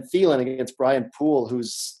 And then Thielen against Brian Poole,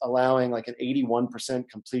 who's allowing like an 81%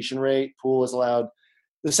 completion rate. Poole has allowed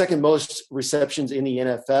the second most receptions in the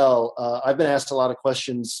NFL. I've been asked a lot of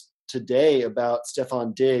questions today about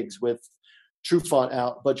Stephon Diggs with Trufant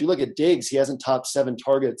out, but you look at Diggs, he hasn't topped 7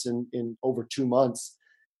 targets in over 2 months.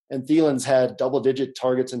 And Thielen's had double-digit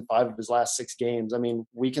targets in 5 of his last 6 games. I mean,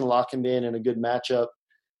 we can lock him in a good matchup.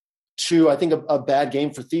 I think a bad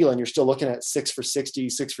game for Thielen, you're still looking at 6 for 60,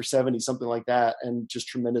 6 for 70, something like that, and just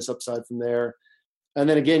tremendous upside from there. And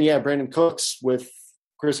then again, Brandon Cooks with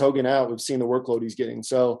Chris Hogan out, we've seen the workload he's getting.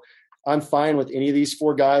 So I'm fine with any of these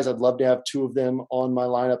 4 guys. I'd love to have 2 of them on my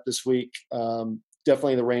lineup this week.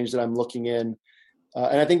 Definitely the range that I'm looking in.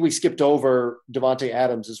 And I think we skipped over Devontae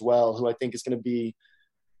Adams as well, who I think is going to be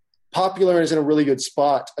popular and is in a really good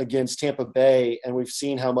spot against Tampa Bay. And we've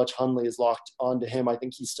seen how much Hundley is locked onto him. I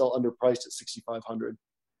think he's still underpriced at 6,500.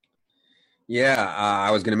 Yeah,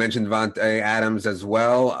 I was going to mention Devontae Adams as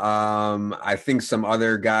well. I think some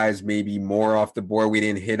other guys maybe more off the board we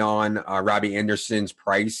didn't hit on. Robbie Anderson's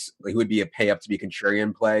price, he would be a pay up to be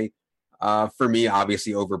contrarian play. For me,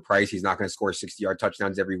 obviously overpriced. He's not going to score 60-yard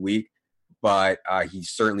touchdowns every week, but he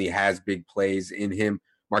certainly has big plays in him.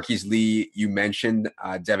 Marquise Lee, you mentioned.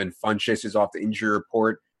 Devin Funchess is off the injury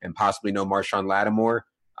report and possibly no Marshawn Lattimore.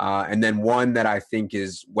 And then one that I think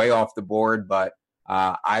is way off the board, but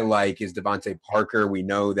I like is Devontae Parker. We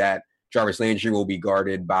know that Jarvis Landry will be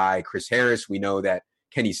guarded by Chris Harris. We know that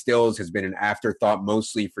Kenny Stills has been an afterthought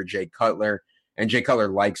mostly for Jay Cutler. And Jay Cutler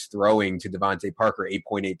likes throwing to Devontae Parker,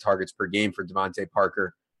 8.8 targets per game for Devontae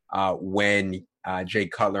Parker when Jay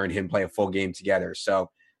Cutler and him play a full game together. So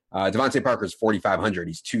Devontae Parker is 4,500.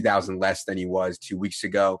 He's 2,000 less than he was 2 weeks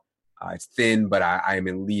ago. It's thin, but I am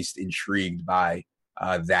at least intrigued by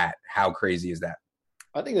that. How crazy is that?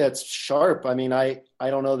 I think that's sharp. I mean, I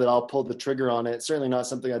don't know that I'll pull the trigger on it. Certainly not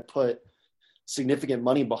something I'd put significant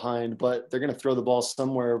money behind, but they're going to throw the ball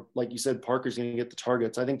somewhere. Like you said, Parker's going to get the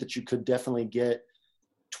targets. I think that you could definitely get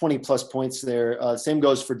 20-plus points there. Same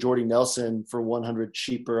goes for Jordy Nelson for 100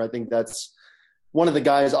 cheaper. I think that's one of the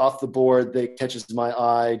guys off the board that catches my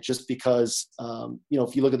eye just because,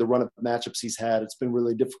 if you look at the run of matchups he's had, it's been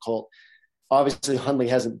really difficult. Obviously, Hundley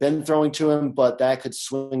hasn't been throwing to him, but that could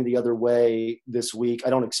swing the other way this week. I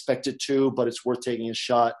don't expect it to, but it's worth taking a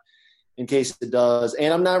shot in case it does.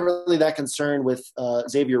 And I'm not really that concerned with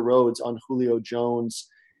Xavier Rhodes on Julio Jones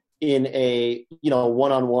in a,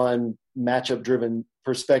 one-on-one matchup-driven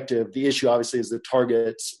perspective. The issue, obviously, is the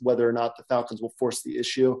targets, whether or not the Falcons will force the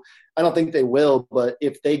issue. I don't think they will, but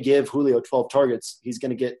if they give Julio 12 targets, he's going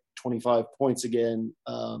to get 25 points again.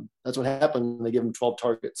 That's what happened when they give him 12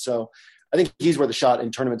 targets. So I think he's worth a shot in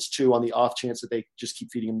tournaments too, on the off chance that they just keep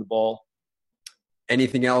feeding him the ball.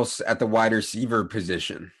 Anything else at the wide receiver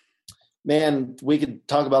position? Man, we could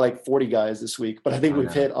talk about like 40 guys this week, but I think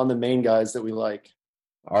we've hit on the main guys that we like.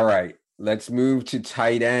 All right. Let's move to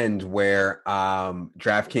tight end, where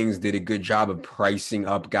DraftKings did a good job of pricing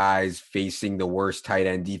up guys facing the worst tight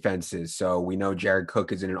end defenses. So we know Jared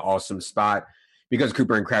Cook is in an awesome spot because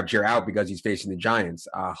Cooper and Crabtree are out because he's facing the Giants.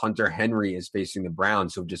 Hunter Henry is facing the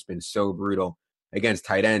Browns, who have just been so brutal against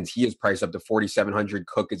tight ends. He is priced up to 4,700.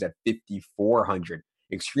 Cook is at 5,400.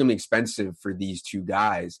 Extremely expensive for these two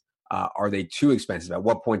guys. Are they too expensive? At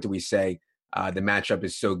what point do we say the matchup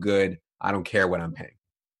is so good, I don't care what I'm paying?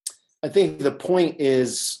 I think the point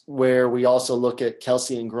is where we also look at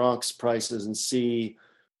Kelsey and Gronk's prices and see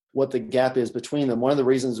what the gap is between them. One of the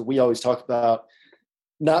reasons we always talk about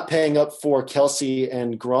not paying up for Kelsey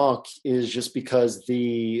and Gronk is just because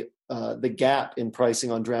the gap in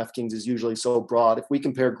pricing on DraftKings is usually so broad. If we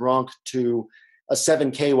compare Gronk to a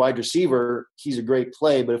 7K wide receiver, he's a great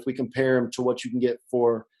play. But if we compare him to what you can get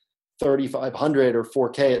for 3,500 or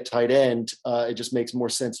 4K at tight end, it just makes more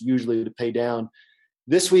sense usually to pay down.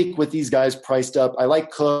 This week with these guys priced up, I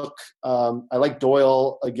like Cook. I like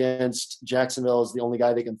Doyle against Jacksonville is the only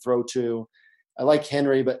guy they can throw to. I like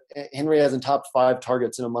Henry, but Henry hasn't topped 5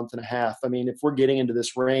 targets in a month and a half. I mean, if we're getting into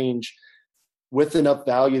this range with enough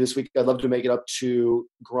value this week, I'd love to make it up to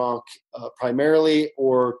Gronk primarily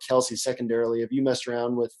or Kelsey secondarily. Have you messed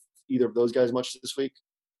around with either of those guys much this week?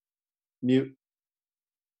 Mute.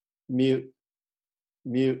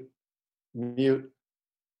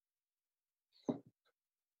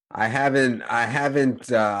 I haven't.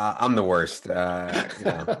 I'm the worst.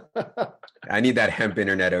 I need that hemp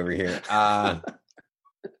internet over here. I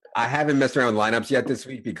haven't messed around with lineups yet this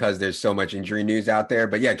week because there's so much injury news out there.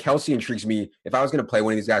 But yeah, Kelsey intrigues me. If I was going to play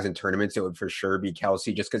one of these guys in tournaments, it would for sure be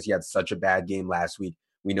Kelsey just because he had such a bad game last week.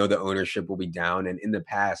 We know the ownership will be down. And in the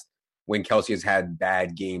past, when Kelsey has had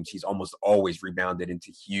bad games, he's almost always rebounded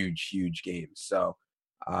into huge, huge games. So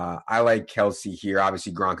I like Kelsey here.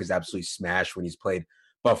 Obviously, Gronk is absolutely smashed when he's played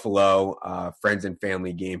Buffalo, friends and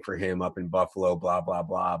family game for him up in Buffalo, blah, blah,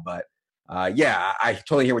 blah. But yeah, I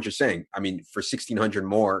totally hear what you're saying. I mean, for 1,600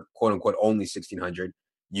 more, quote unquote, only 1,600,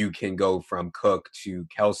 you can go from Cook to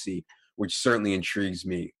Kelsey, which certainly intrigues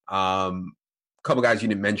me. A couple guys you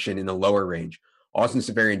didn't mention in the lower range. Austin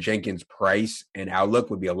Seferian-Jenkins' price and outlook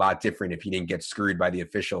would be a lot different if he didn't get screwed by the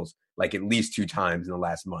officials like at least 2 times in the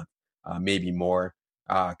last month, maybe more.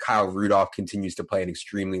 Kyle Rudolph continues to play an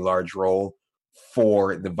extremely large role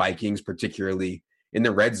for the Vikings, particularly in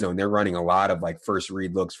the red zone. They're running a lot of like first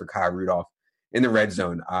read looks for Kyle Rudolph in the red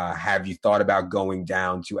zone. Have you thought about going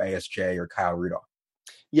down to ASJ or Kyle Rudolph?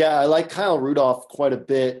 Yeah, I like Kyle Rudolph quite a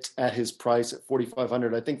bit at his price at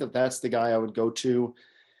 4,500. I think that's the guy I would go to.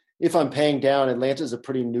 If I'm paying down, Atlanta's a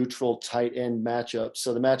pretty neutral tight end matchup.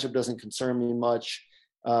 So the matchup doesn't concern me much.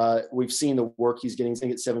 We've seen the work he's getting. He's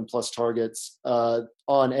going to get 7+ targets. On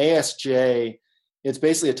ASJ, it's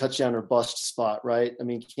basically a touchdown or bust spot, right? I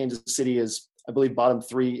mean, Kansas City is, I believe, bottom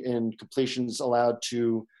 3 in completions allowed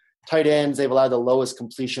to tight ends. They've allowed the lowest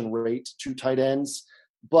completion rate to tight ends.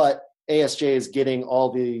 But ASJ is getting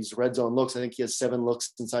all these red zone looks. I think he has 7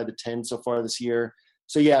 looks inside the 10 so far this year.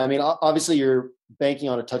 So, yeah, I mean, obviously you're banking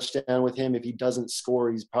on a touchdown with him. If he doesn't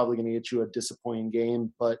score, he's probably going to get you a disappointing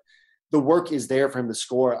game. But the work is there for him to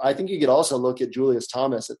score. I think you could also look at Julius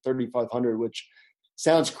Thomas at 3,500, which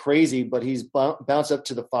sounds crazy, but he's bounced up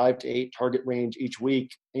to the 5 to 8 target range each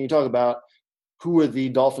week. And you talk about who are the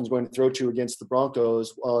Dolphins going to throw to against the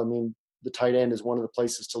Broncos? Well, I mean, the tight end is one of the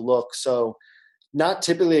places to look. So not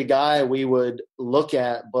typically a guy we would look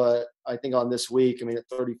at, but I think on this week, I mean, at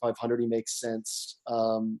 3,500, he makes sense.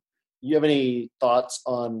 You have any thoughts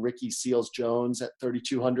on Ricky Seals-Jones at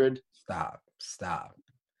 3,200? Stop.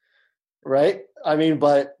 Right? I mean,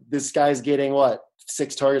 but this guy's getting,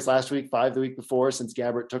 6 targets last week, 5 the week before since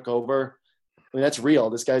Gabbert took over. I mean, that's real.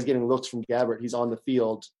 This guy's getting looks from Gabbert. He's on the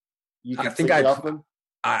field. I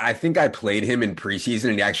think I played him in preseason,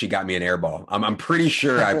 and he actually got me an airball. I'm pretty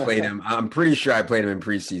sure I played him. I'm pretty sure I played him in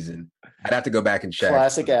preseason. I'd have to go back and check.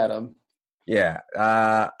 Classic Adam. Yeah.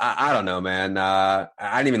 I don't know, man. I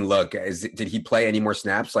didn't even look. Did he play any more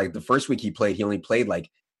snaps? Like the first week he played, he only played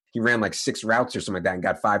he ran 6 routes or something like that and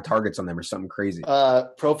got 5 targets on them or something crazy.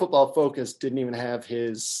 Pro Football Focus didn't even have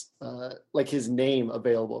his name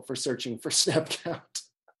available for searching for snap count.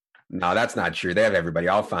 No, that's not true. They have everybody.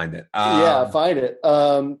 I'll find it. Yeah, find it.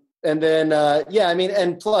 And then, I mean,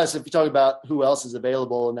 and plus, if you talk about who else is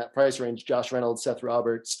available in that price range, Josh Reynolds, Seth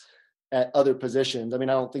Roberts at other positions. I mean,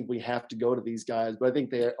 I don't think we have to go to these guys, but I think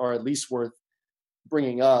they are at least worth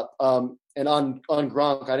bringing up. And on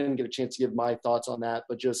Gronk, I didn't get a chance to give my thoughts on that,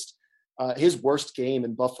 but just his worst game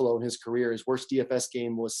in Buffalo in his career, his worst DFS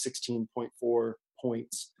game was 16.4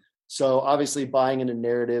 points. So obviously buying into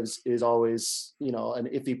narratives is always, an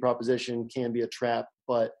iffy proposition, can be a trap,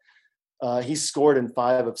 but he's scored in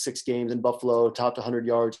 5 of 6 games in Buffalo, topped 100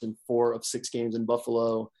 yards in 4 of 6 games in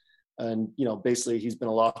Buffalo. And, basically he's been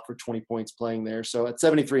a lock for 20 points playing there. So at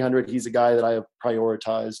 7,300, he's a guy that I have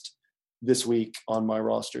prioritized this week on my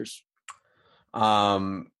rosters.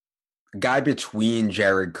 Guy between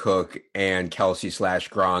Jared Cook and Kelsey /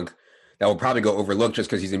 Gronk that will probably go overlooked just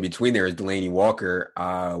because he's in between there is Delaney Walker.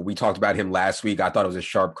 We talked about him last week. I thought it was a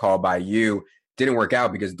sharp call by you. Didn't work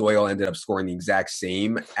out because Doyle ended up scoring the exact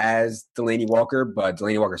same as Delaney Walker, but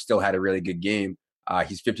Delaney Walker still had a really good game.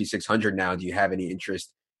 He's 5,600 now. Do you have any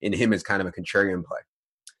interest in him as kind of a contrarian play?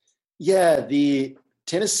 Yeah, the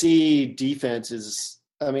Tennessee defense is,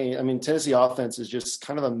 Tennessee offense is just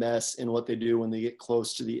kind of a mess in what they do when they get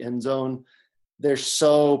close to the end zone. They're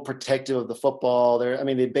so protective of the football.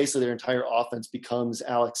 They basically their entire offense becomes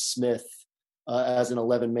Alex Smith as an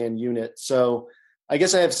 11-man unit. So I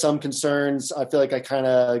guess I have some concerns. I feel like I kind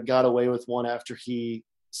of got away with one after he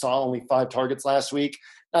saw only 5 targets last week.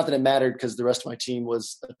 Not that it mattered because the rest of my team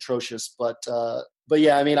was atrocious. But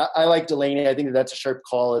yeah, I like Delaney. I think that's a sharp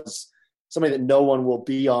call as somebody that no one will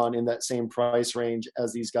be on in that same price range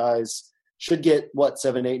as these guys. Should get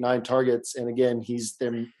 7, 8, 9 targets, and again, he's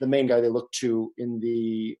the main guy they look to in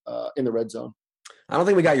the red zone. I don't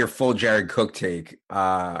think we got your full Jared Cook take.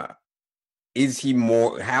 Is he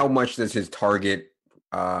more? How much does his target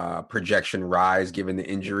projection rise given the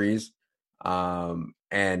injuries,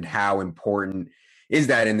 and how important is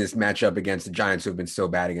that in this matchup against the Giants, who have been so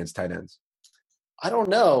bad against tight ends? I don't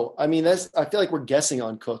know. I feel like we're guessing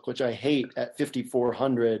on Cook, which I hate at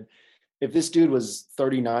 5,400. If this dude was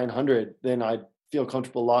 3,900, then I'd feel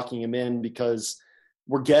comfortable locking him in because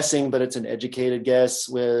we're guessing, but it's an educated guess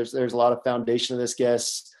where there's a lot of foundation of this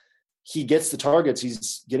guess. He gets the targets.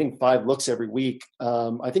 He's getting 5 looks every week.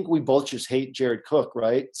 I think we both just hate Jared Cook,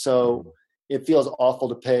 right? So it feels awful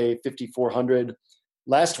to pay 5,400.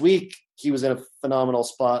 Last week, he was in a phenomenal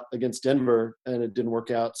spot against Denver, and it didn't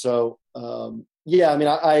work out. So,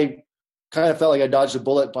 I kind of felt like I dodged a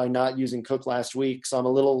bullet by not using Cook last week. So I'm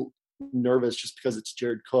a little nervous just because it's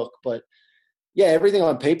Jared Cook. But, yeah, everything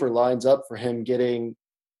on paper lines up for him getting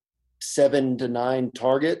 7 to 9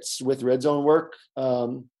 targets with red zone work. I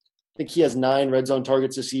think he has 9 red zone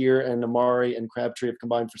targets this year, and Amari and Crabtree have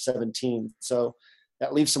combined for 17. So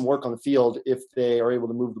that leaves some work on the field if they are able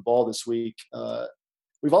to move the ball this week.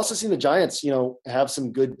 We've also seen the Giants, have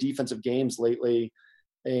some good defensive games lately,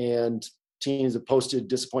 and teams have posted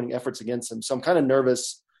disappointing efforts against them. So I'm kind of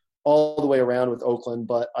nervous all the way around with Oakland,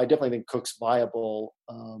 but I definitely think Cook's viable,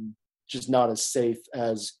 just not as safe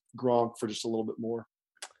as Gronk for just a little bit more.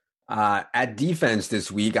 At defense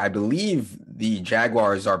this week, I believe the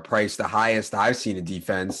Jaguars are priced the highest I've seen a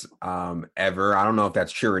defense ever. I don't know if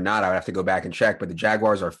that's true or not. I would have to go back and check, but the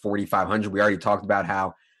Jaguars are 4,500. We already talked about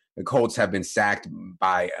how the Colts have been sacked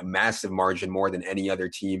by a massive margin, more than any other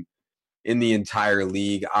team in the entire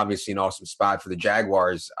league. Obviously an awesome spot for the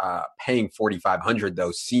Jaguars. Paying 4,500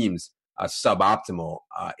 though seems suboptimal.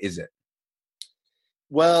 Is it?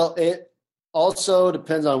 Well, it also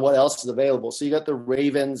depends on what else is available. So you got the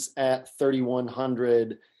Ravens at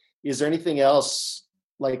 3,100. Is there anything else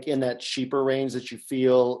like in that cheaper range that you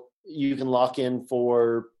feel you can lock in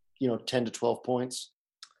for, 10 to 12 points?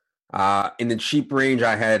 In the cheap range,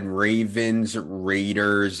 I had Ravens,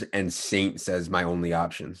 Raiders, and Saints as my only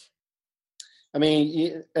options.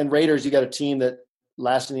 And Raiders, you got a team that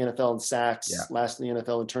last in the NFL in sacks, last in the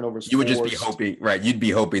NFL in turnovers. You would just be hoping, right? You'd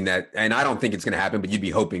be hoping that, and I don't think it's going to happen, but you'd be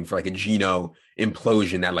hoping for like a Geno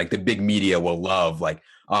implosion that like the big media will love. Like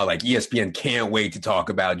ESPN can't wait to talk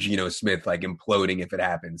about Geno Smith like imploding if it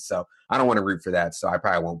happens. So I don't want to root for that. So I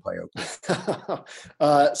probably won't play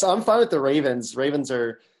Oakland. So I'm fine with the Ravens. Ravens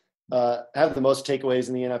are have the most takeaways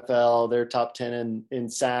in the NFL. They're top 10 in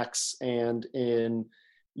sacks and in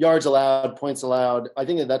yards allowed, points allowed. I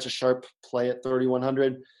think that's a sharp play at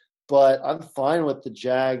 3,100, but I'm fine with the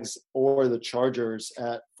Jags or the Chargers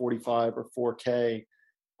at 45 or 4K.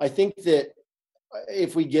 I think that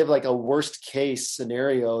if we give like a worst case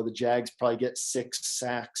scenario, the Jags probably get 6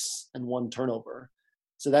 sacks and 1 turnover.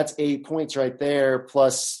 So that's 8 points right there.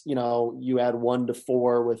 Plus, you add 1 to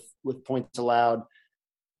 4 with points allowed.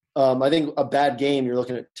 I think a bad game, you're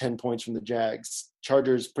looking at 10 points from the Jags.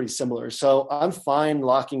 Chargers pretty similar. So I'm fine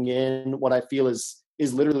locking in what I feel is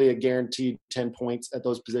literally a guaranteed 10 points at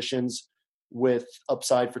those positions with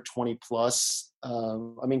upside for 20 plus.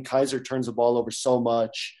 Kaiser turns the ball over so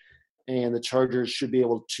much, and the Chargers should be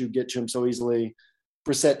able to get to him so easily.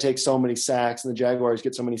 Brissett takes so many sacks, and the Jaguars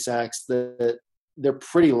get so many sacks that they're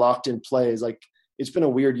pretty locked in plays. Like, it's been a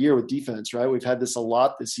weird year with defense, right? We've had this a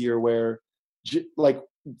lot this year where, like,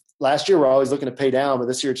 last year we're always looking to pay down, but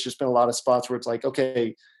this year it's just been a lot of spots where it's like,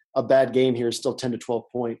 okay, a bad game here is still 10 to 12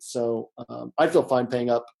 points. So I feel fine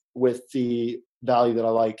paying up with the value that I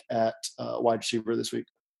like at wide receiver this week.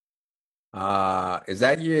 Is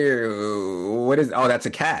that you? What is? Oh, that's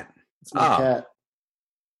a cat. It's my cat.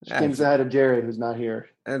 She thinks ahead of Jerry, who's not here.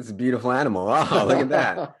 That's a beautiful animal. Oh, look at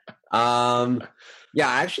that. Yeah,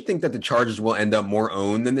 I actually think that the Chargers will end up more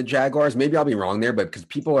owned than the Jaguars. Maybe I'll be wrong there, but because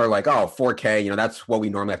people are like, oh, 4K, that's what we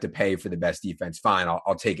normally have to pay for the best defense. Fine,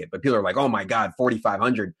 I'll take it. But people are like, oh my God,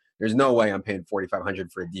 4,500. There's no way I'm paying 4,500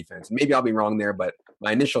 for a defense. Maybe I'll be wrong there, but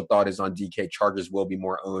my initial thought is on DK. Chargers will be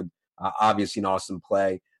more owned. Obviously an awesome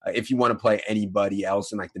play. if you want to play anybody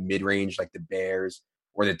else in like the mid-range, like the Bears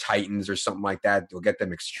or the Titans or something like that, you'll get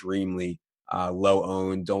them extremely low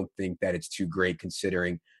owned. Don't think that it's too great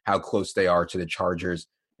considering how close they are to the Chargers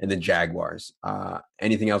and the Jaguars.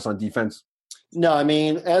 Anything else on defense? No, I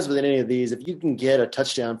mean, as with any of these, if you can get a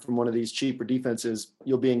touchdown from one of these cheaper defenses,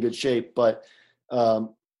 you'll be in good shape. But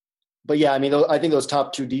yeah, I mean, I think those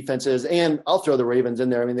top two defenses, and I'll throw the Ravens in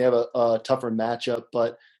there. I mean, they have a tougher matchup,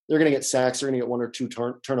 but they're going to get sacks. They're going to get one or two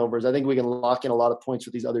turnovers. I think we can lock in a lot of points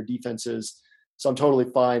with these other defenses. So I'm totally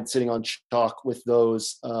fine sitting on chalk with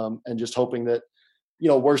those and just hoping that,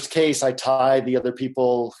 worst case, I tie the other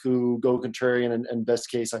people who go contrarian, and best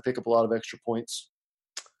case, I pick up a lot of extra points.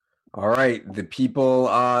 All right. The people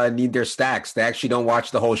need their stacks. They actually don't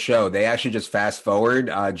watch the whole show. They actually just fast forward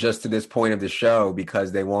just to this point of the show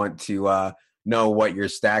because they want to know what your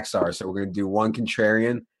stacks are. So we're going to do one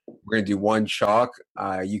contrarian. We're going to do one chalk.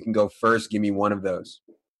 You can go first. Give me one of those.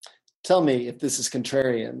 Tell me if this is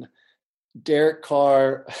contrarian. Derek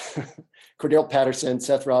Carr, Cordell Patterson,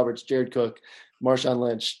 Seth Roberts, Jared Cook, Marshawn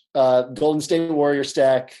Lynch. Golden State Warrior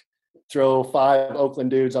stack. Throw 5 Oakland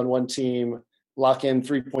dudes on one team. Lock in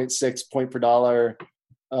 3.6 point per dollar.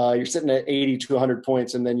 You're sitting at 80 to 100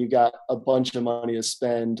 points, and then you got a bunch of money to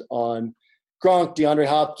spend on Gronk, DeAndre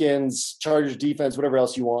Hopkins, Chargers defense, whatever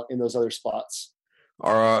else you want in those other spots.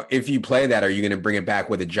 Or if you play that, are you going to bring it back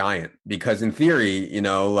with a giant? Because in theory,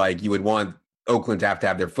 you would want Oakland to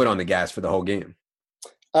have their foot on the gas for the whole game.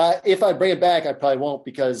 If I bring it back, I probably won't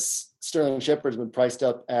because Sterling Shepard's been priced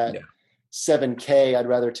up at $7K. I'd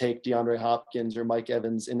rather take DeAndre Hopkins or Mike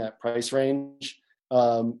Evans in that price range.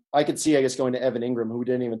 I could see, I guess, going to Evan Ingram, who we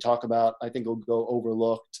didn't even talk about. I think will go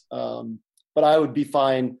overlooked. But I would be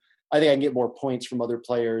fine. I think I can get more points from other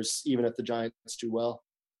players, even if the Giants do well.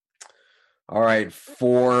 All right.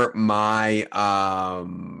 For my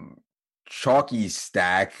chalky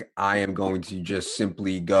stack, I am going to just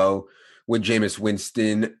simply go with Jameis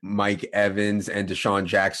Winston, Mike Evans, and Deshaun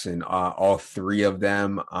Jackson, all three of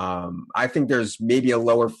them. I think there's maybe a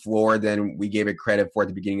lower floor than we gave it credit for at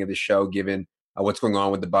the beginning of the show, given what's going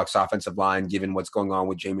on with the Bucs offensive line, given what's going on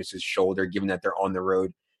with Jameis's shoulder, given that they're on the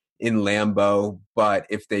road in Lambeau. But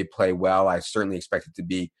if they play well, I certainly expect it to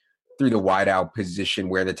be through the wideout position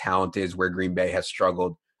where the talent is, where Green Bay has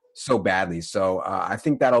struggled so badly. So I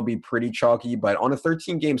think that'll be pretty chalky, but on a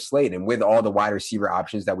 13-game slate and with all the wide receiver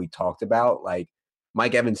options that we talked about, like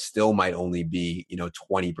Mike Evans still might only be,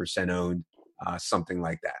 20% owned, something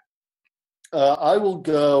like that. I will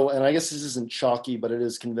go, and I guess this isn't chalky, but it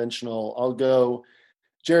is conventional. I'll go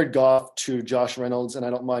Jared Goff to Josh Reynolds, and I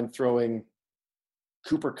don't mind throwing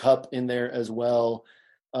Cooper Kupp in there as well.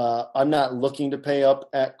 I'm not looking to pay up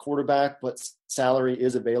at quarterback, but salary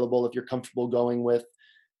is available if you're comfortable going with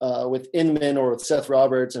Inman or with Seth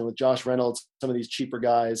Roberts and with Josh Reynolds, some of these cheaper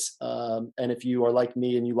guys. And if you are like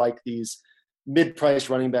me and you like these mid-priced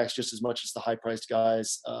running backs just as much as the high-priced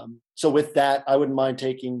guys. So with that, I wouldn't mind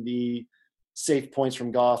taking the safe points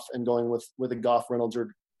from Goff and going with a Goff Reynolds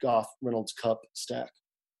or Goff Reynolds Kupp stack.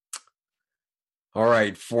 All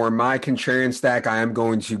right. For my contrarian stack, I am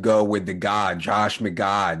going to go with the God, Josh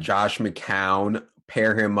McCown,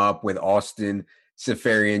 pair him up with Austin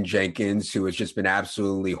Seferian Jenkins, who has just been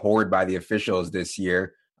absolutely whored by the officials this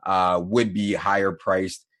year, would be higher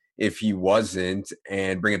priced if he wasn't,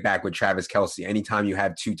 and bring it back with Travis Kelce. Anytime you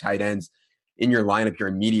have two tight ends in your lineup, you're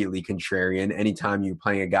immediately contrarian. Anytime you're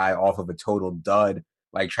playing a guy off of a total dud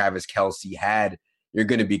like Travis Kelce had, you're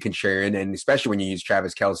going to be contrarian, and especially when you use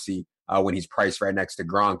Travis Kelce when he's priced right next to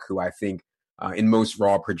Gronk, who I think in most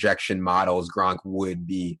raw projection models, Gronk would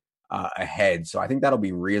be ahead. So I think that'll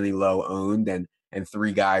be really low owned, and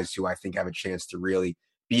three guys who I think have a chance to really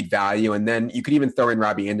beat value. And then you could even throw in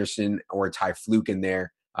Robbie Anderson or Ty Fluke in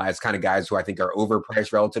there as kind of guys who I think are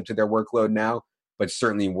overpriced relative to their workload now, but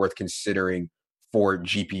certainly worth considering for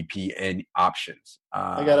GPP and options.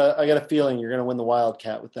 I got a feeling you're going to win the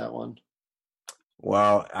Wildcat with that one.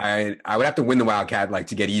 Well, I would have to win the Wildcat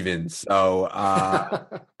to get even. So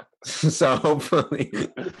so hopefully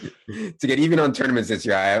to get even on tournaments this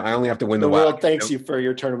year, I only have to win the world. Wildcat. Thanks you for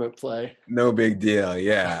your tournament play. No big deal.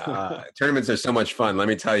 Yeah. Tournaments are so much fun. Let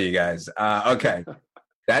me tell you guys. Okay.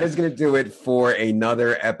 That is going to do it for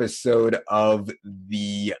another episode of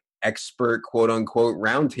the expert quote unquote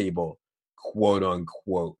roundtable, quote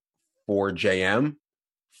unquote, for JM,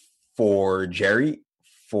 for Jerry,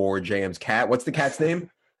 for JM's cat. What's the cat's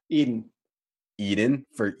name? Eden.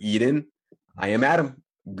 For Eden. I am Adam.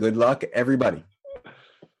 Good luck, everybody.